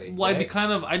entirely. Well, right?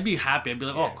 I'd be happy. I'd be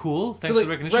like, Yeah. oh, cool, thanks So, for the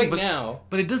recognition. Right now,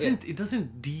 but it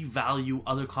doesn't devalue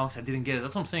other comics that didn't get it.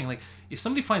 That's what I'm saying. Like, if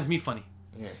somebody finds me funny,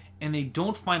 and they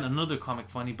don't find another comic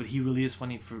funny, but he really is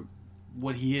funny for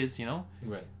what he is, you know?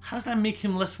 Right. How does that make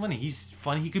him less funny? He's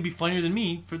funny. He could be funnier than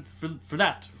me for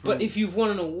that. But if you've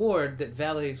won an award, that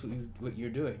validates what you're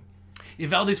doing. It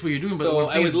validates what you're doing. But So what I'm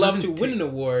I saying would is love to win an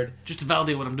award. Just to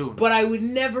validate what I'm doing. But I would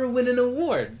never win an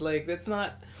award. Like, that's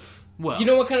not... Well, you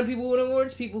know what kind of people win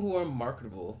awards? People who are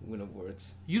marketable win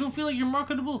awards. You don't feel like you're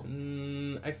marketable?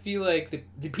 I feel like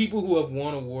the people who have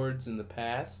won awards in the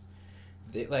past,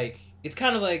 it's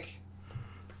kind of like...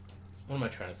 What am I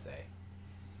trying to say?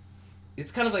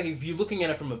 It's kind of like if you're looking at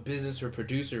it from a business or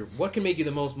producer, what can make you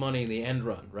the most money in the end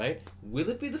run, right? Will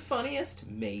it be the funniest?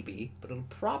 Maybe. But it'll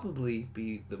probably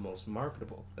be the most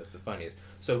marketable. That's the funniest.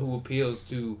 So who appeals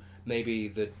to maybe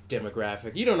the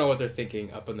demographic? You don't know what they're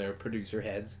thinking up in their producer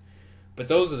heads. But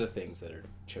those are the things that are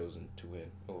chosen to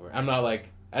win over. I'm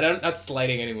not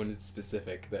slighting anyone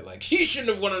specific that like she shouldn't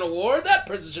have won an award. That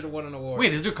person should have won an award.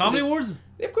 Wait, is there comedy awards?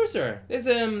 Of course there are. There's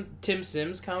Tim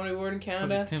Sims Comedy Award in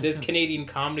Canada. There's Canadian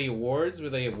Comedy Awards where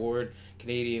they award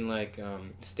Canadian like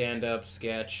stand-up,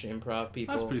 sketch, improv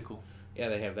people. That's pretty cool. Yeah,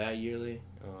 they have that yearly.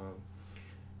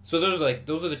 So those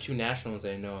are the two national ones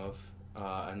I know of.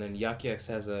 And then Yuck Yucks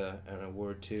has an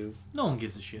award too. No one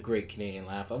gives a shit. Great Canadian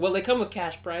Laugh. Well, they come with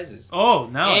cash prizes. Oh,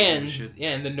 now and, I give a shit. Yeah,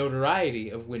 and the notoriety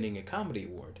of winning a comedy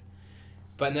award.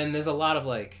 But then there's a lot of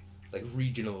like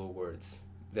regional awards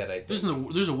that I think.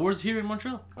 There's awards here in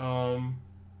Montreal?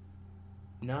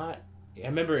 Not. I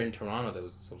remember in Toronto there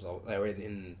was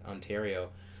in Ontario.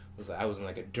 I was in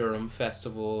like a Durham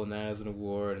festival and that has an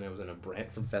award, and I was in a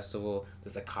Brantford festival.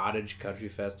 There's a Cottage Country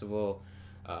Festival.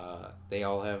 They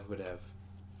all would have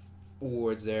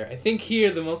awards there. I think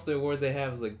here most of the awards they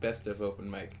have is like best of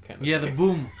open mic kind of thing. The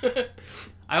boom.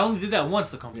 I only did that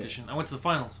once, the competition. Yeah. I went to the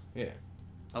finals. Yeah.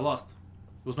 I lost.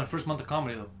 It was my first month of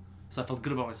comedy though, so I felt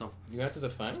good about myself. You got to the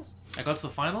finals? I got to the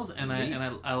finals and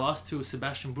I lost to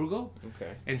Sebastian Burgo.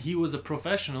 Okay. And he was a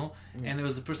professional, and it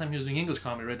was the first time he was doing English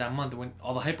comedy right that month when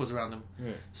all the hype was around him.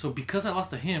 Yeah. So because I lost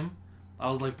to him, I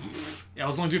was like, I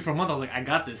was only doing it for a month. I was like, I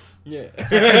got this. Yeah.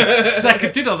 So I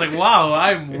continued. I was like, wow,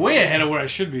 I'm way ahead of where I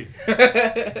should be.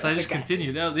 So I just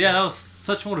continued. That was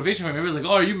such motivation for me. Everybody's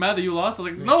like, oh, are you mad that you lost? I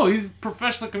was like, no, he's a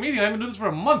professional comedian. I've been doing this for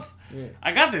a month. Yeah.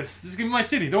 I got this. This is gonna be my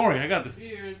city. Don't worry, I got this.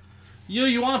 Cheers.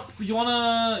 You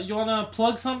wanna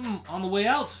plug something on the way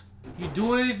out? You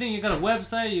doing anything? You got a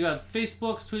website? You got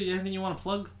Facebook, Twitter? Anything you want to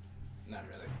plug? Not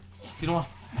really. You don't.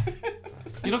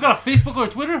 You don't got a Facebook or a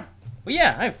Twitter? Well,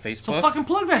 yeah, I have Facebook. So fucking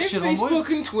plug that shit, homeboy. Facebook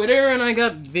and Twitter, and I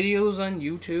got videos on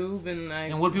YouTube,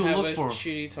 and what people look for?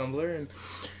 Shitty Tumblr,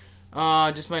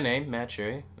 and just my name, Matt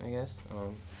Shury, I guess.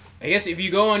 I guess if you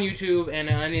go on YouTube and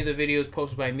any of the videos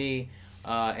posted by me,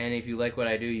 and if you like what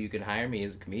I do, you can hire me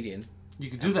as a comedian. You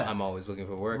can do that. I'm always looking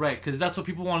for work. Right, because that's what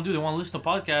people want to do. They want to listen to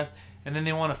a podcast, and then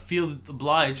they want to feel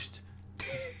obliged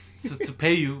to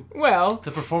pay you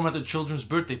to perform at the children's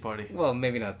birthday party. Well,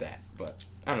 maybe not that, but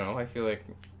I don't know. I feel like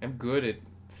I'm good at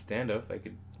stand-up. I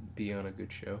could be on a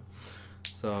good show.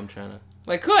 So I'm trying to...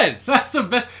 Like, good! That's the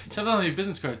best. Shout out on your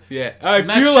business card. Yeah. I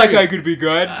feel like I could be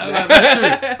good.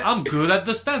 I'm good at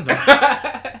the stand-up.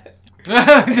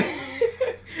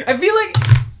 I feel like...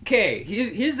 Okay,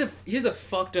 here's a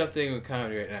fucked up thing with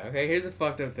comedy right now, okay? Here's a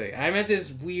fucked up thing. I'm at this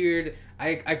weird...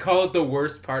 I call it the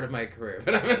worst part of my career,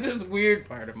 but I'm at this weird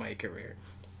part of my career.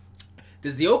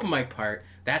 There's the open mic part.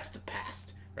 That's the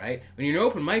past, right? When you're an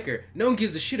open micer, no one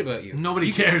gives a shit about you.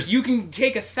 Nobody cares. You can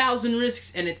take 1,000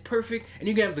 risks, and it's perfect, and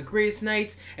you can have the greatest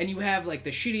nights, and you have, like,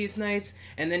 the shittiest nights,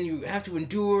 and then you have to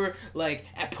endure, like,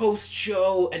 at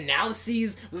post-show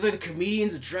analyses with other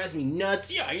comedians, which drives me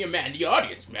nuts. Yeah, man, the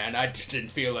audience, man, I just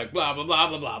didn't feel like blah, blah, blah,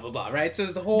 blah, blah, blah, blah, right? So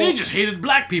there's a whole... They just hated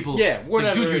black people. Yeah,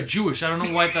 whatever. It's like, dude, you're Jewish. I don't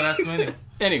know why that has to do anything.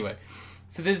 Anyway,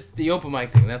 So there's the open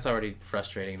mic thing. That's already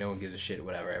frustrating. No one gives a shit.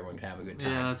 Whatever. Everyone can have a good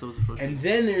time. Yeah, that's always frustrating. And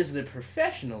then there's the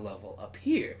professional level up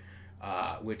here,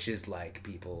 which is like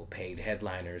people paid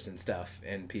headliners and stuff,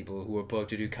 and people who are booked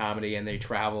to do comedy, and they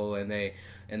travel and they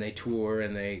tour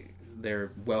and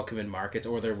they're welcome in markets,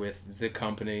 or they're with the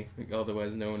company,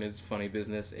 otherwise known as Funny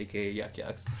Business, aka Yuck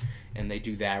Yucks, and they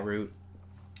do that route,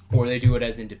 or they do it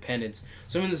as independents.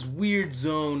 So I'm in this weird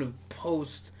zone of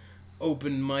post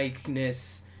open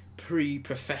micness,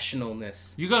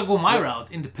 pre-professionalness. You gotta go my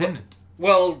route, independent.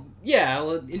 Well, yeah,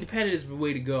 independent is the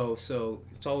way to go. So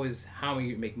it's always how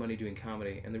you make money doing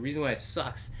comedy, and the reason why it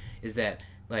sucks is that,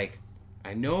 like,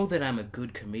 I know that I'm a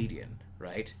good comedian,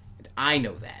 right? And I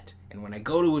know that. And when I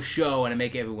go to a show and I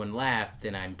make everyone laugh,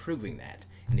 then I'm proving that.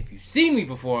 And if you've seen me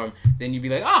perform, then you'd be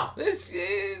like, oh, this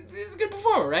is a good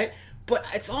performer, right? But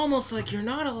it's almost like you're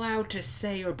not allowed to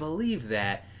say or believe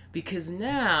that, because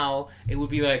now it would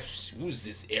be like, who's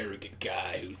this arrogant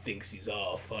guy who thinks he's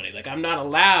all funny? Like, I'm not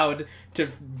allowed to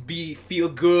feel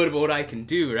good about what I can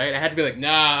do, right? I had to be like,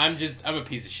 nah, I'm a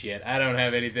piece of shit. I don't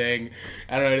have anything.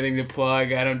 I don't have anything to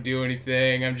plug. I don't do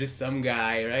anything. I'm just some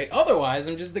guy, right? Otherwise,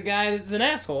 I'm just the guy that's an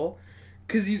asshole.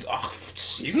 Because he's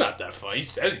not that funny. He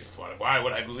says he's funny. Why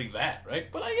would I believe that, right?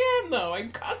 But I am, though.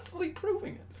 I'm constantly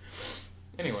proving it.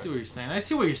 Anyway. I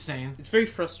see what you're saying. It's very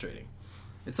frustrating.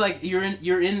 It's like you're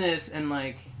in this, and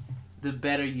like the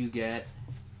better you get,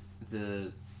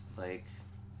 the like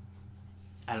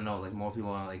I don't know, like more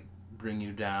people want to like bring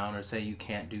you down or say you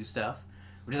can't do stuff,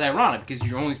 which is ironic because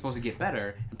you're only supposed to get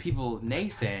better, and people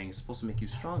naysaying is supposed to make you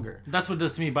stronger. That's what it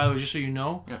does to me, by the way, just so you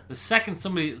know. Yeah. The second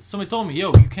somebody told me,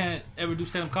 yo, you can't ever do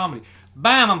stand-up comedy,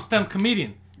 bam, I'm a stand-up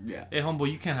comedian. Yeah. Hey,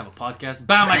 homeboy, you can't have a podcast.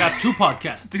 Bam, I got 2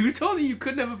 podcasts. Dude, who told you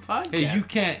couldn't have a podcast? Hey, you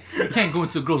can't go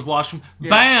into the girls' washroom.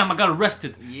 Yeah. Bam, I got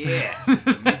arrested. Yeah, you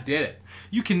did it.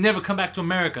 You can never come back to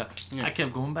America. Yeah. I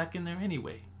kept going back in there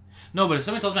anyway. No, but if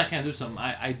somebody tells me I can't do something,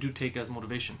 I do take it as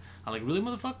motivation. I'm like, really,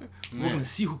 motherfucker? We're going to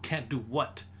see who can't do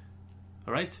what.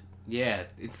 All right? Yeah,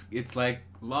 it's like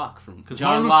Locke from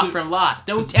John Locke from Lost.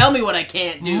 Don't tell me what I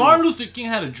can't do. Martin Luther King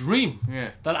had a dream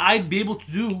that I'd be able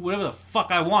to do whatever the fuck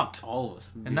I want. All of us.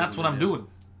 And that's what I'm doing.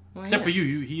 Well, except for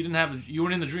you. He didn't have you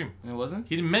weren't in the dream. It wasn't?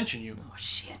 He didn't mention you. Oh,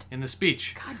 shit. In the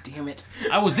speech. God damn it.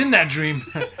 I was in that dream.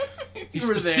 He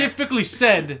specifically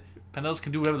said Pantelis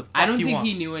can do whatever the fuck he wants. I don't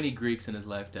think he knew any Greeks in his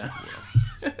lifetime.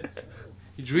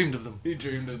 He dreamed of them. He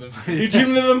dreamed of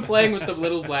them playing with the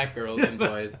little black girls and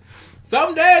boys.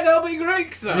 Someday they'll be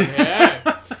Greeks.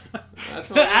 Yeah. That's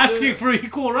what asking for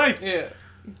equal rights. Yeah.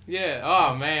 Yeah.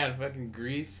 Oh man, fucking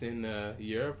Greece in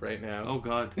Europe right now. Oh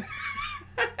god.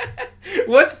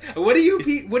 What do you?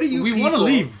 We want to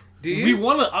leave. Do you? We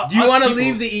want to. Do you want to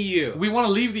leave the EU? We want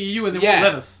to leave the EU and they won't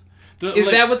let us.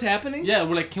 Is that what's happening? Yeah,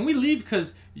 we're like, can we leave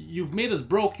because you've made us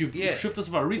broke? You've stripped us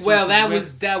of our resources. Well,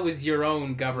 that was your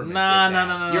own government.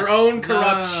 No. Your own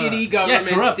corrupt, shitty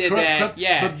government did that. Corrupt.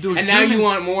 Yeah, and Germans, now you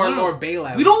want more and more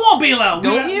bailouts. We don't want bailout.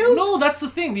 Don't you? No, that's the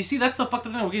thing. You see, that's the fucked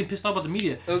up thing. We're getting pissed off about the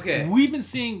media. Okay. We've been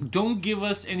saying, don't give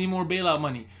us any more bailout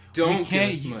money. Don't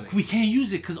give us money. We can't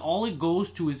use it because all it goes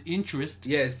to is interest.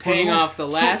 Yeah, it's paying off the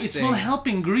last So it's thing. not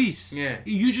helping Greece. Yeah.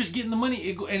 You're just getting the money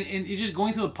and it's just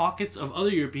going to the pockets of other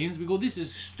Europeans. We go, this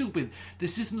is stupid. The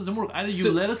system doesn't work. Either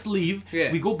you let us leave,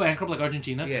 we go bankrupt like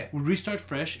Argentina, we restart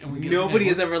fresh, and we get Nobody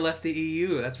has ever left the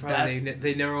EU. That's probably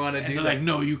they never want to do that. And they're like,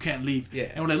 no, you can't leave.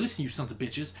 Yeah. And we're like, listen, you sons of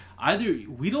bitches. Either if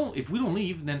we don't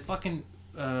leave, then fucking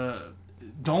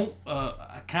don't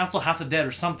cancel half the debt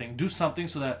or something. Do something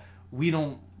so that we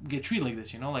don't get treated like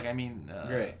this, you know? Like, I mean...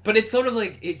 right. But it's sort of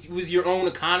like it was your own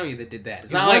economy that did that.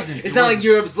 It's not wasn't like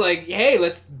Europe's like, hey,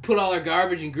 let's put all our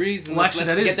garbage in Greece and let's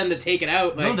get them to take it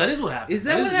out. Like, no, that is what happened. Is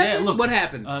that what happened? Yeah, look, what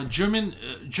happened?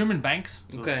 German banks,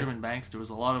 there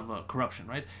was a lot of corruption,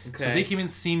 right? Okay. So they came in,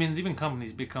 Siemens, even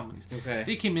companies, big companies. Okay.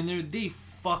 They came in there, they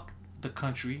fucked the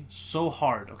country so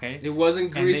hard, okay? It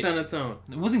wasn't Greece on its own.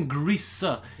 It wasn't Greece.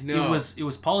 No. It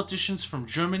was politicians from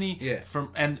Germany, from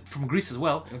Greece as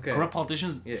well. Okay. Corrupt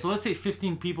politicians. Yeah. So let's say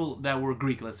 15 people that were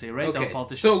Greek, let's say, right? Okay. That were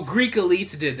politicians. So Greek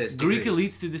elites did this to Greek Greece.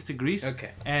 elites did this to Greece.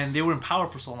 Okay. And they were in power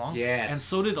for so long. Yes. And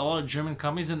so did all the German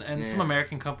companies and some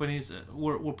American companies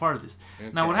were part of this. Okay.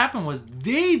 Now what happened was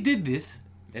they did this.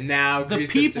 And now the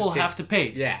people have to pay.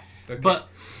 Yeah. Okay. But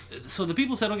so the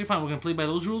people said, okay, fine, we're going to play by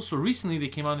those rules. So recently they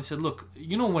came out and they said, look,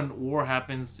 you know when war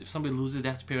happens, if somebody loses, they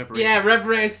have to pay reparations.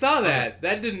 Yeah, I saw that.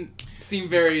 That didn't seem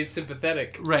very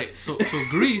sympathetic. Right. So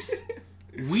Greece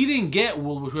We didn't get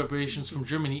World War II reparations from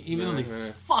Germany, even though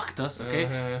they fucked us.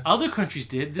 Okay, other countries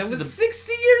did. That was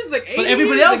 60 years, like 80 but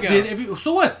everybody years else ago. did.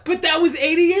 So what? But that was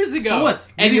 80 years ago. So what?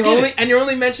 And you're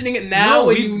only mentioning it now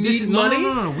when you need money.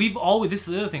 No. We've always. This is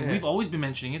the other thing. We've always been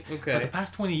mentioning it. Okay. But the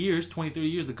past 20 years, 30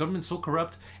 years, the government's so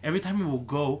corrupt. Every time it will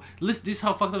go, this is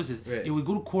how fucked up this is. Right. It would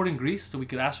go to court in Greece so we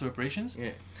could ask for reparations.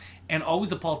 Yeah. And always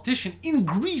the politician in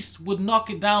Greece would knock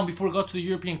it down before it got to the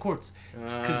European courts.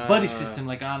 Because buddy system,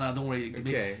 like, no, don't worry.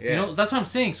 Okay, You know, that's what I'm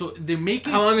saying. So they're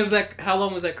making... How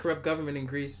long was that corrupt government in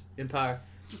Greece in power?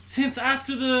 Since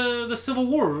after the Civil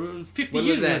War, 50 When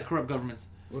years was of that? corrupt governments.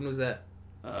 When was that?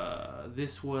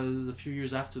 This was a few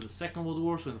years after the Second World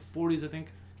War, so in the 40s, I think.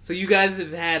 So you guys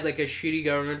have had like a shitty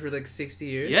government for like 60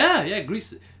 years? Yeah,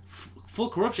 Greece, full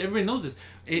corruption. Everybody knows this.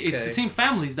 It's the same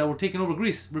families that were taking over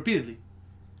Greece repeatedly.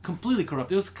 Completely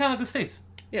corrupt. It was kind of like the States.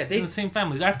 Yeah, it's in the same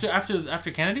families.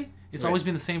 After Kennedy, it's always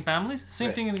been the same families.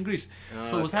 Same thing in Greece.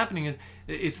 So what's happening is,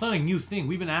 it's not a new thing.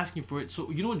 We've been asking for it. So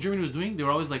you know what Germany was doing? They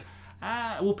were always like,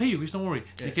 we'll pay you, Greece, don't worry.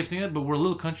 They kept saying that, but we're a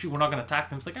little country, we're not going to attack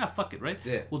them. It's like, fuck it, right?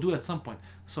 Yeah. We'll do it at some point.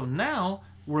 So now,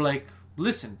 we're like,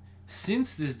 listen,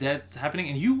 since this debt's happening,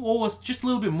 and you owe us just a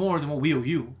little bit more than what we owe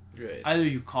you, right. Either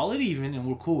you call it even, and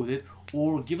we're cool with it,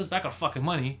 or give us back our fucking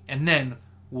money, and then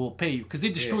we'll pay you. Because they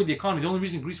destroyed the economy. The only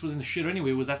reason Greece was in the shit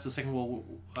anyway was after the Second World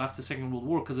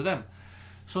War, because of them.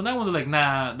 So now when they're like,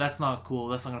 nah, that's not cool,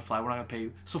 that's not going to fly, we're not going to pay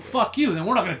you. So fuck you, then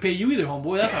we're not going to pay you either,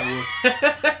 homeboy. That's how it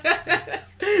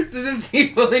works. So just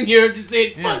people in Europe just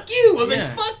saying, fuck you, well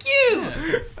then fuck you.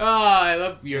 Yeah. Oh, I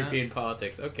love European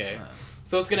politics. Okay.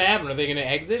 So what's going to happen? Are they going to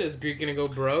exit? Is Greece going to go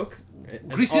broke?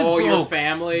 Greece is broke. Your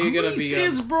family going to be... Greece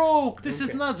is broke. This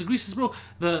is nuts. Greece is broke.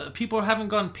 The people haven't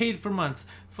gotten paid for months.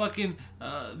 Fucking,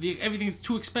 everything's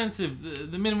too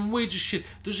expensive. The minimum wage is shit.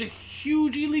 There's a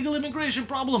huge illegal immigration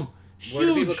problem. Huge.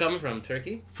 Where are people coming from?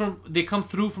 Turkey? They come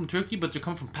through from Turkey, but they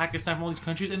come from Pakistan, from all these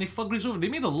countries, and they fuck Greece over. They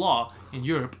made a law in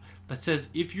Europe that says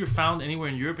if you're found anywhere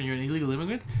in Europe and you're an illegal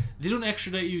immigrant, they don't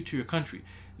extradite you to your country.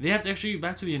 They have to extradite you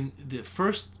back to the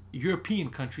first European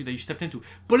country that you stepped into.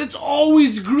 But it's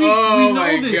always Greece. We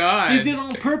know this. God. They did it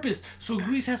on purpose. So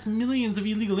Greece has millions of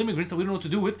illegal immigrants that we don't know what to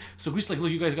do with. So Greece is like,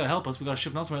 look, you guys gotta help us. We gotta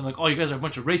ship them elsewhere. And like, oh, you guys are a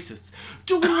bunch of racists.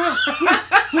 Dude,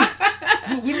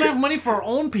 we don't have money for our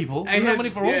own people. We don't have money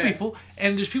for our own people.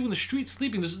 And there's people in the street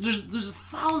sleeping. There's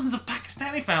thousands of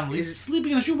Pakistani families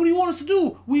sleeping in the street. What do you want us to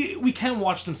do? We can't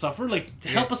watch them suffer. Like,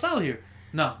 help us out here.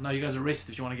 No, you guys are racist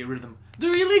if you want to get rid of them.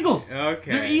 They're illegals.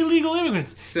 Okay. They're illegal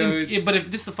immigrants. So but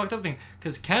if this is the fucked up thing,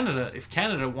 because if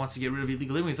Canada wants to get rid of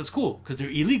illegal immigrants, that's cool, because they're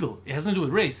illegal. It has nothing to do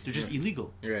with race. They're just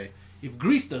illegal. Right. If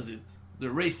Greece does it, they're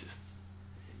racist.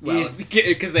 Well,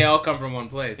 because they all come from one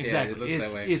place. Exactly. Yeah, it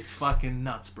looks that way. It's fucking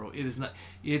nuts, bro. It is not.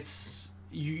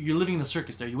 You're living in a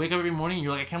circus there. You wake up every morning and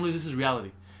you're like, I can't believe this is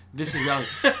reality. This is reality.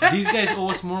 These guys owe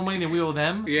us more money than we owe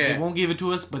them. Yeah. They won't give it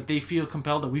to us, but they feel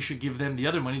compelled that we should give them the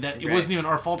other money. That it wasn't even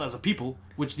our fault as a people,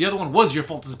 which the other one was your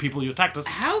fault as a people. You attacked us.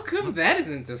 How come that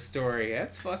isn't the story?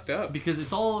 That's fucked up. Because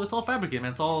it's all fabricated,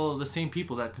 man. It's all the same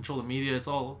people that control the media. It's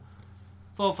all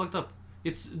fucked up.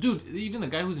 Dude, even the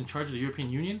guy who's in charge of the European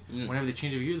Union, whenever they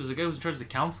change every year, there's a guy who's in charge of the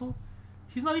council.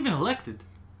 He's not even elected.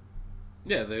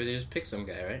 Yeah, they just pick some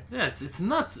guy, right? Yeah, it's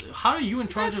nuts. How are you in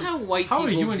charge That's how white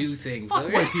people do things. Fuck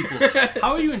okay? white people.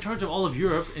 How are you in charge of all of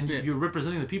Europe and you're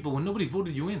representing the people when nobody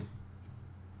voted you in?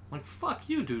 Like, fuck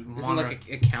you, dude. Isn't like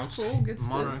a council gets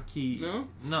monarchy?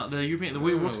 No, the European, the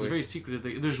way it works is very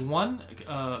secretive. There's one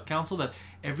council that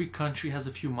every country has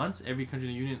a few months, every country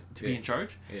in the union to be in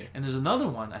charge, and there's another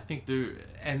one. I think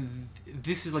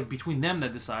this is like between them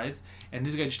that decides, and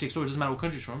this guy just takes over. It doesn't matter what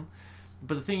country he's from.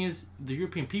 But the thing is, the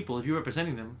European people, if you're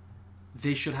representing them,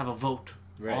 they should have a vote.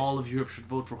 Right. All of Europe should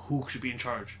vote for who should be in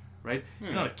charge, right?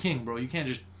 You're not a king, bro. You can't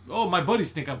just, my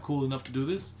buddies think I'm cool enough to do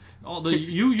this.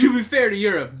 To be fair to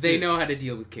Europe, they know how to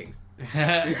deal with kings.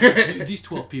 These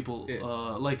 12 people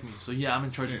like me. So yeah, I'm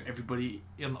in charge of everybody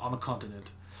on the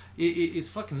continent. It's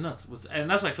fucking nuts.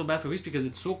 And that's why I feel bad for Greece, because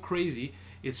it's so crazy.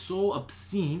 It's so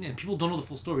obscene, and people don't know the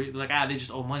full story. They're like, they just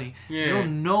owe money. Yeah. They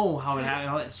don't know how it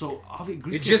happened. So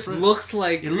Greece, it just looks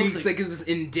like Greece like it's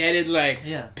indebted. Like,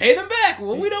 pay them back.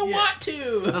 Well, we don't want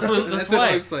to. That's what it looks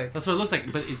like. That's what it looks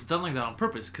like. But it's done like that on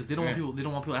purpose, because they don't want people. They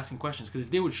don't want people asking questions. Because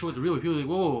if they would show it the real way, people would be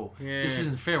like, whoa, this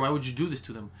isn't fair. Why would you do this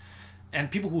to them?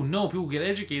 And people who know, people who get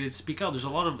educated, speak out. There's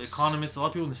a lot of economists, a lot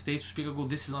of people in the States who speak out, go,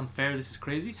 this is unfair, this is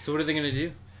crazy. So what are they going to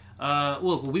do?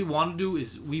 Look, what we want to do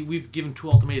is, we've given 2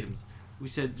 ultimatums. We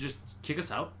said, just kick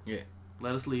us out. Yeah.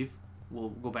 Let us leave. We'll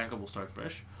go bankrupt. We'll start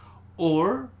fresh.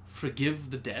 Or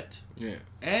forgive the debt. Yeah.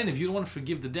 And if you don't want to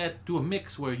forgive the debt, do a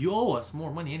mix where you owe us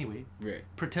more money anyway. Right.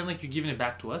 Pretend like you're giving it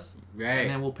back to us. Right. And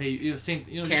then we'll pay you. Same.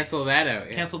 Cancel that out.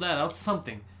 Yeah. Cancel that out.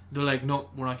 Something. They're like, no,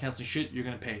 we're not canceling shit. You're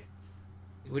gonna pay.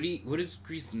 What does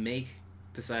Greece make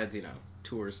besides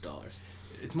tourist dollars?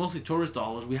 It's mostly tourist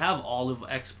dollars. We have olive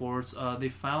exports. They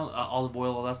found olive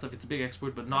oil, all that stuff. It's a big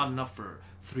export, but not enough for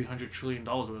 $300 trillion,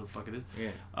 whatever the fuck it is.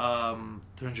 Yeah.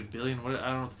 300 billion. What I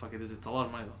don't know what the fuck it is. It's a lot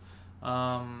of money though.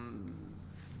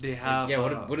 They have. Yeah.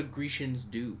 What do Grecians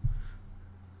do?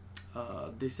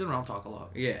 They sit around and talk a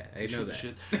lot. Yeah, I know that.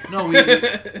 Shit. No,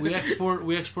 we export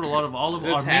a lot of olive.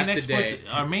 That's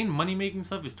Our main money making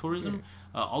stuff is tourism,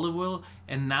 olive oil,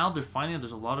 and now they're finding that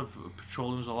there's a lot of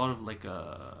petroleum, there's a lot of like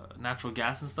natural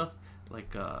gas and stuff,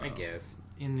 like I guess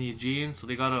in the Aegean. So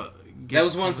they gotta. That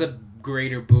was once a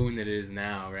greater boon than it is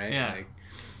now, right? Yeah.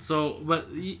 So,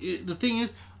 but the thing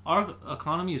is, our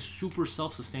economy is super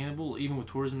self-sustainable, even with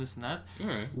tourism, this and that.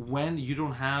 Right. When you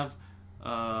don't have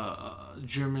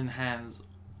German hands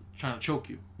trying to choke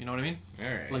you, you know what I mean?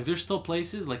 All right. Like there's still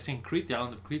places like St. Crete, the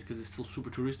island of Crete, because it's still super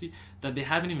touristy, that they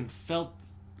haven't even felt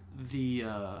the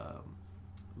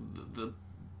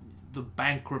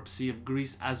bankruptcy of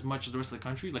Greece as much as the rest of the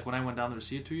country. Like when I went down there to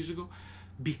see it 2 years ago,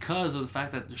 because of the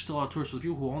fact that there's still a lot of tourists, with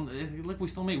people who own, like we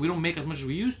don't make as much as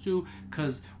we used to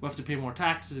because we have to pay more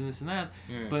taxes and this and that.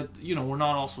 But we're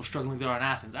not also struggling there in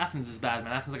Athens. Athens is bad,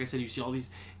 man. Athens, like I said, you see all these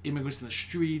immigrants in the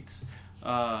streets.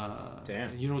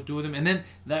 Damn. You know what to do with them, and then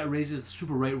that raises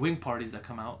super right wing parties that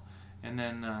come out, and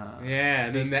then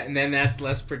then that's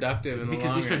less productive in the because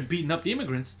long they start run. beating up the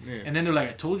immigrants, and then they're like,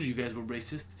 "I told you guys were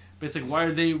racist." But it's like, why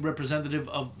are they representative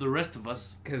of the rest of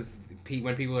us? Because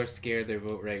when people are scared, they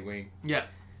vote right wing. Yeah.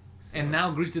 So. And now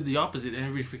Greece did the opposite, and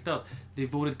everybody freaked out. They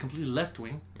voted completely left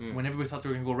wing when everybody thought they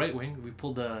were gonna go right wing. We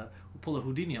pulled a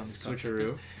Houdini on this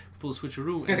switcheroo. Pull a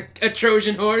switcheroo. And a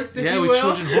Trojan horse, if you we will.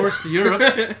 Trojan horse to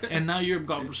Europe, and now Europe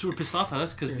got super pissed off at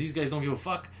us because these guys don't give a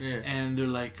fuck, and they're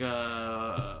like,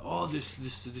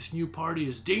 this new party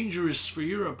is dangerous for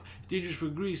Europe, dangerous for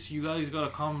Greece. You guys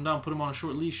gotta calm them down, put them on a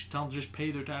short leash, tell them to just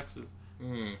pay their taxes.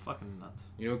 Fucking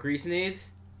nuts. You know what Greece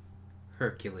needs?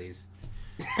 Hercules.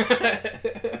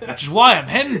 Which is why I'm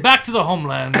heading back to the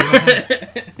homeland.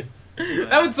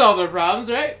 That would solve their problems,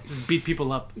 right? Just beat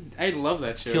people up, I love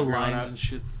that show. kill lions and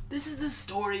shit. This is the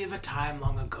story of a time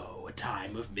long ago, a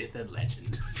time of myth and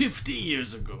legend. 50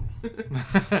 years ago.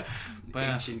 But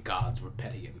Ancient gods were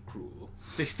petty and cruel.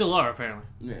 they still are, apparently.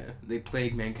 Yeah, they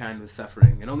plagued mankind with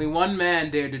suffering, and only one man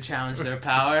dared to challenge their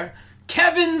power.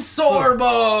 Kevin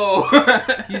Sorbo!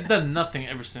 He's done nothing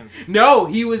ever since. No,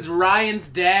 he was Ryan's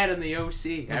dad in the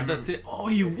OC. That's it. Oh,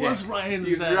 he was Ryan's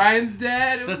He was dad. Ryan's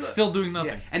dad. That's still doing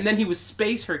nothing. Yeah. And then he was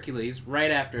Space Hercules right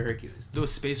after Hercules. There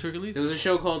was Space Hercules? There was a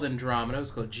show called Andromeda. It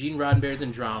was called Gene Roddenberry's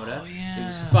Andromeda. Oh, yeah. It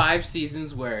was 5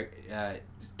 seasons where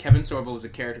Kevin Sorbo was a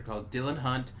character called Dylan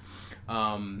Hunt.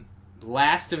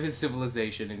 Last of his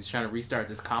civilization, and he's trying to restart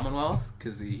this Commonwealth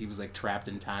because he was like trapped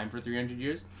in time for 300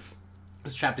 years. He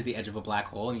was trapped at the edge of a black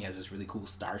hole, and he has this really cool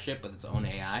starship with its own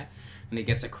AI. And he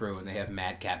gets a crew, and they have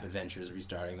madcap adventures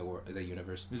restarting the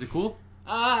universe. Is it cool?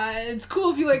 It's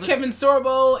cool if you like Kevin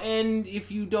Sorbo, and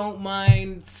if you don't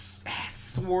mind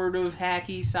sort of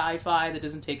hacky sci-fi that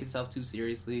doesn't take itself too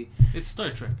seriously. It's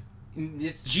Star Trek.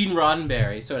 It's Gene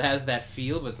Roddenberry, so it has that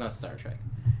feel, but it's not Star Trek.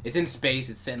 It's in space.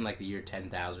 It's set in like the year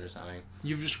 10,000 or something.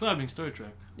 You're describing Star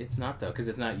Trek. It's not though, because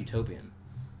it's not utopian.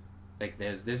 Like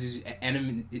there's these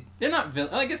enemy. They're not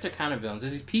villains. I guess they're kind of villains.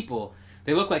 There's these people.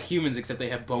 They look like humans except they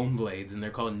have bone blades, and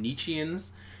they're called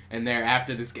Nietzscheans. And they're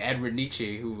after this Edward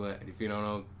Nietzsche, who, if you don't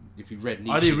know, if you've read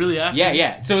Nietzsche, Are they really after?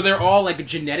 Yeah. So they're all like a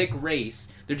genetic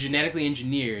race. They're genetically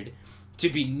engineered to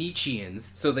be Nietzscheans,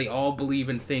 so they all believe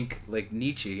and think like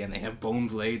Nietzsche, and they have bone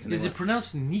blades. And Is it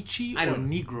pronounced Nietzsche or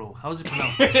Negro? How is it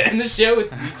pronounced? In the show,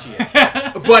 it's Nietzsche.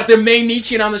 But the main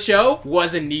Nietzschean on the show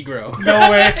was a Negro. No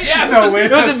way. Yeah, no way.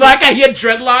 It was a black guy. He had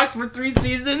dreadlocks for 3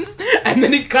 seasons, and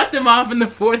then he cut them off in the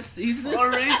 4th season. So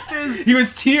racist. He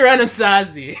was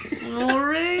Anasazi. So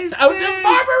racist. Out to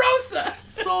Barbarossa.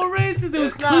 So racist. There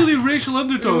was clearly racial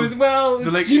undertones. It was,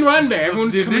 They're like, Gene Roddenberry.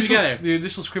 Everyone's coming together. The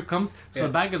initial script comes, so the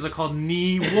bad guys are called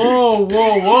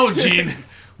Whoa, Gene.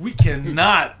 We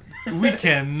cannot. It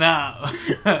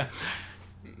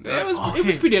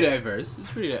was pretty diverse.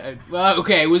 Well,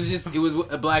 okay, it was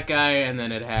a black guy, and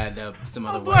then it had some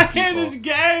other white Black people. and his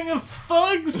gang of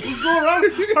thugs who go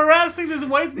around harassing this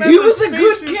white man. He in was a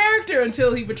good spaceship. character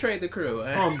until he betrayed the crew.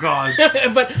 Oh God!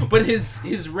 but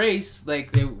his race,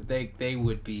 like they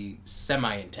would be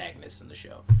semi-antagonists in the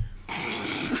show.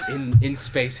 In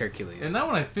Space Hercules. And now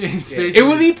when I think It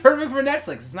would be perfect for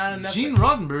Netflix. It's not enough. Gene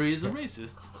Roddenberry is a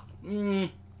racist.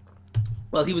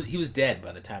 Well, he was dead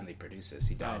by the time they produced this.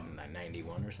 He died in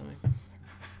 91 or something.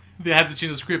 They had to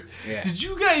change the script. Yeah. Did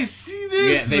you guys see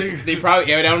this? Yeah, they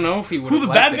probably... I don't know if he would who have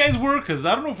the bad guys were, because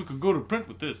I don't know if we could go to print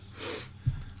with this.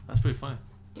 That's pretty funny.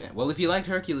 Yeah, well, if you liked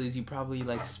Hercules, you probably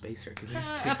liked Space Hercules,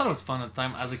 too. I thought it was fun at the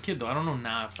time. As a kid, though, I don't know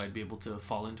now if I'd be able to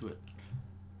fall into it.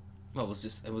 Well,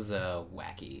 it was a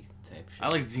wacky type shit. I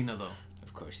like Xena, though.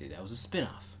 Of course, that was a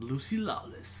spin-off. Lucy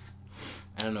Lawless.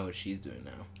 I don't know what she's doing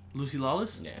now. Lucy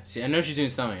Lawless? Yeah, I know she's doing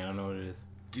something. I don't know what it is.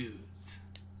 Dudes.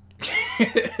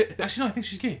 Actually, no, I think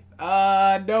she's gay.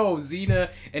 No.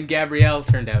 Xena and Gabrielle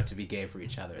turned out to be gay for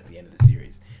each other at the end of the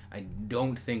series. I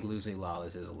don't think Lucy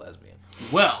Lawless is a lesbian.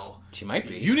 Well, she might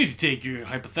be. You need to take your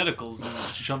hypotheticals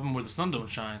and shove them where the sun don't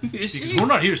shine. Because we're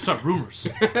not here to start rumors.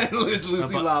 Is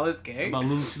Lucy Lawless gay? About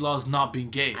Lucy Lawless not being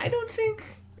gay. I don't think...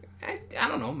 I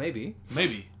don't know, maybe.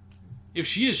 Maybe. If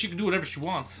she is, she can do whatever she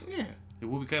wants. Yeah. It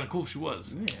would be kind of cool if she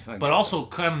was. Yeah, but also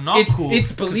kind of not cool.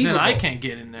 It's believable. Then I can't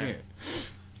get in there.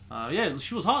 Yeah,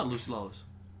 she was hot, Lucy Lawless.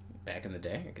 Back in the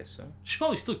day, I guess so. She's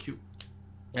probably still cute.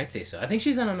 I'd say so. I think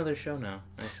she's on another show now.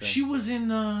 Actually. She was in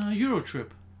Eurotrip.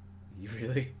 You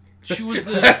really? She was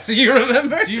the... So you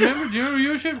remember? Do you remember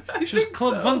Eurotrip? She was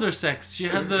Club Wundersex. She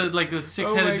had the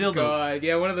six-headed dildos. Oh my god,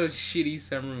 yeah, one of those shitty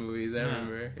summer movies, I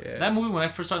remember. Yeah. That movie, when I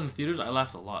first saw it in the theaters, I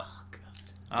laughed a lot.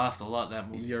 I laughed a lot, that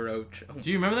movie. Eurotrip. Do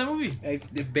you remember that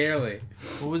movie? Barely.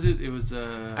 What was it? It was,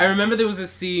 I remember there was a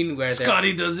scene where...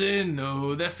 Scotty doesn't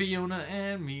know that Fiona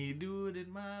and me do it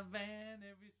in my van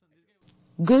every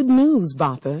Sunday. Good news,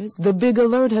 boppers. The big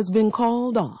alert has been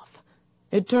called off.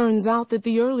 It turns out that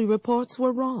the early reports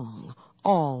were wrong.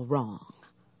 All wrong.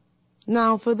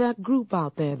 Now, for that group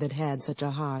out there that had such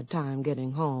a hard time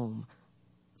getting home,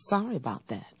 sorry about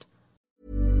that.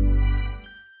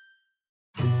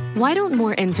 Why don't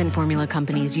more infant formula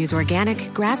companies use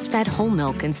organic, grass-fed whole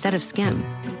milk instead of skim?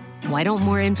 Why don't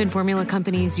more infant formula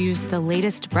companies use the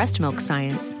latest breast milk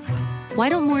science? Why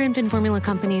don't more infant formula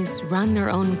companies run their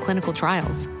own clinical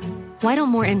trials? Why don't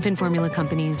more infant formula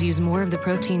companies use more of the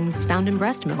proteins found in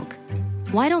breast milk?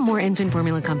 Why don't more infant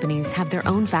formula companies have their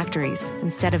own factories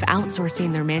instead of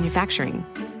outsourcing their manufacturing?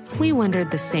 We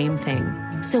wondered the same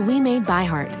thing. So we made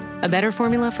ByHeart, a better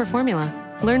formula for formula.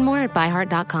 Learn more at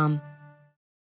byheart.com.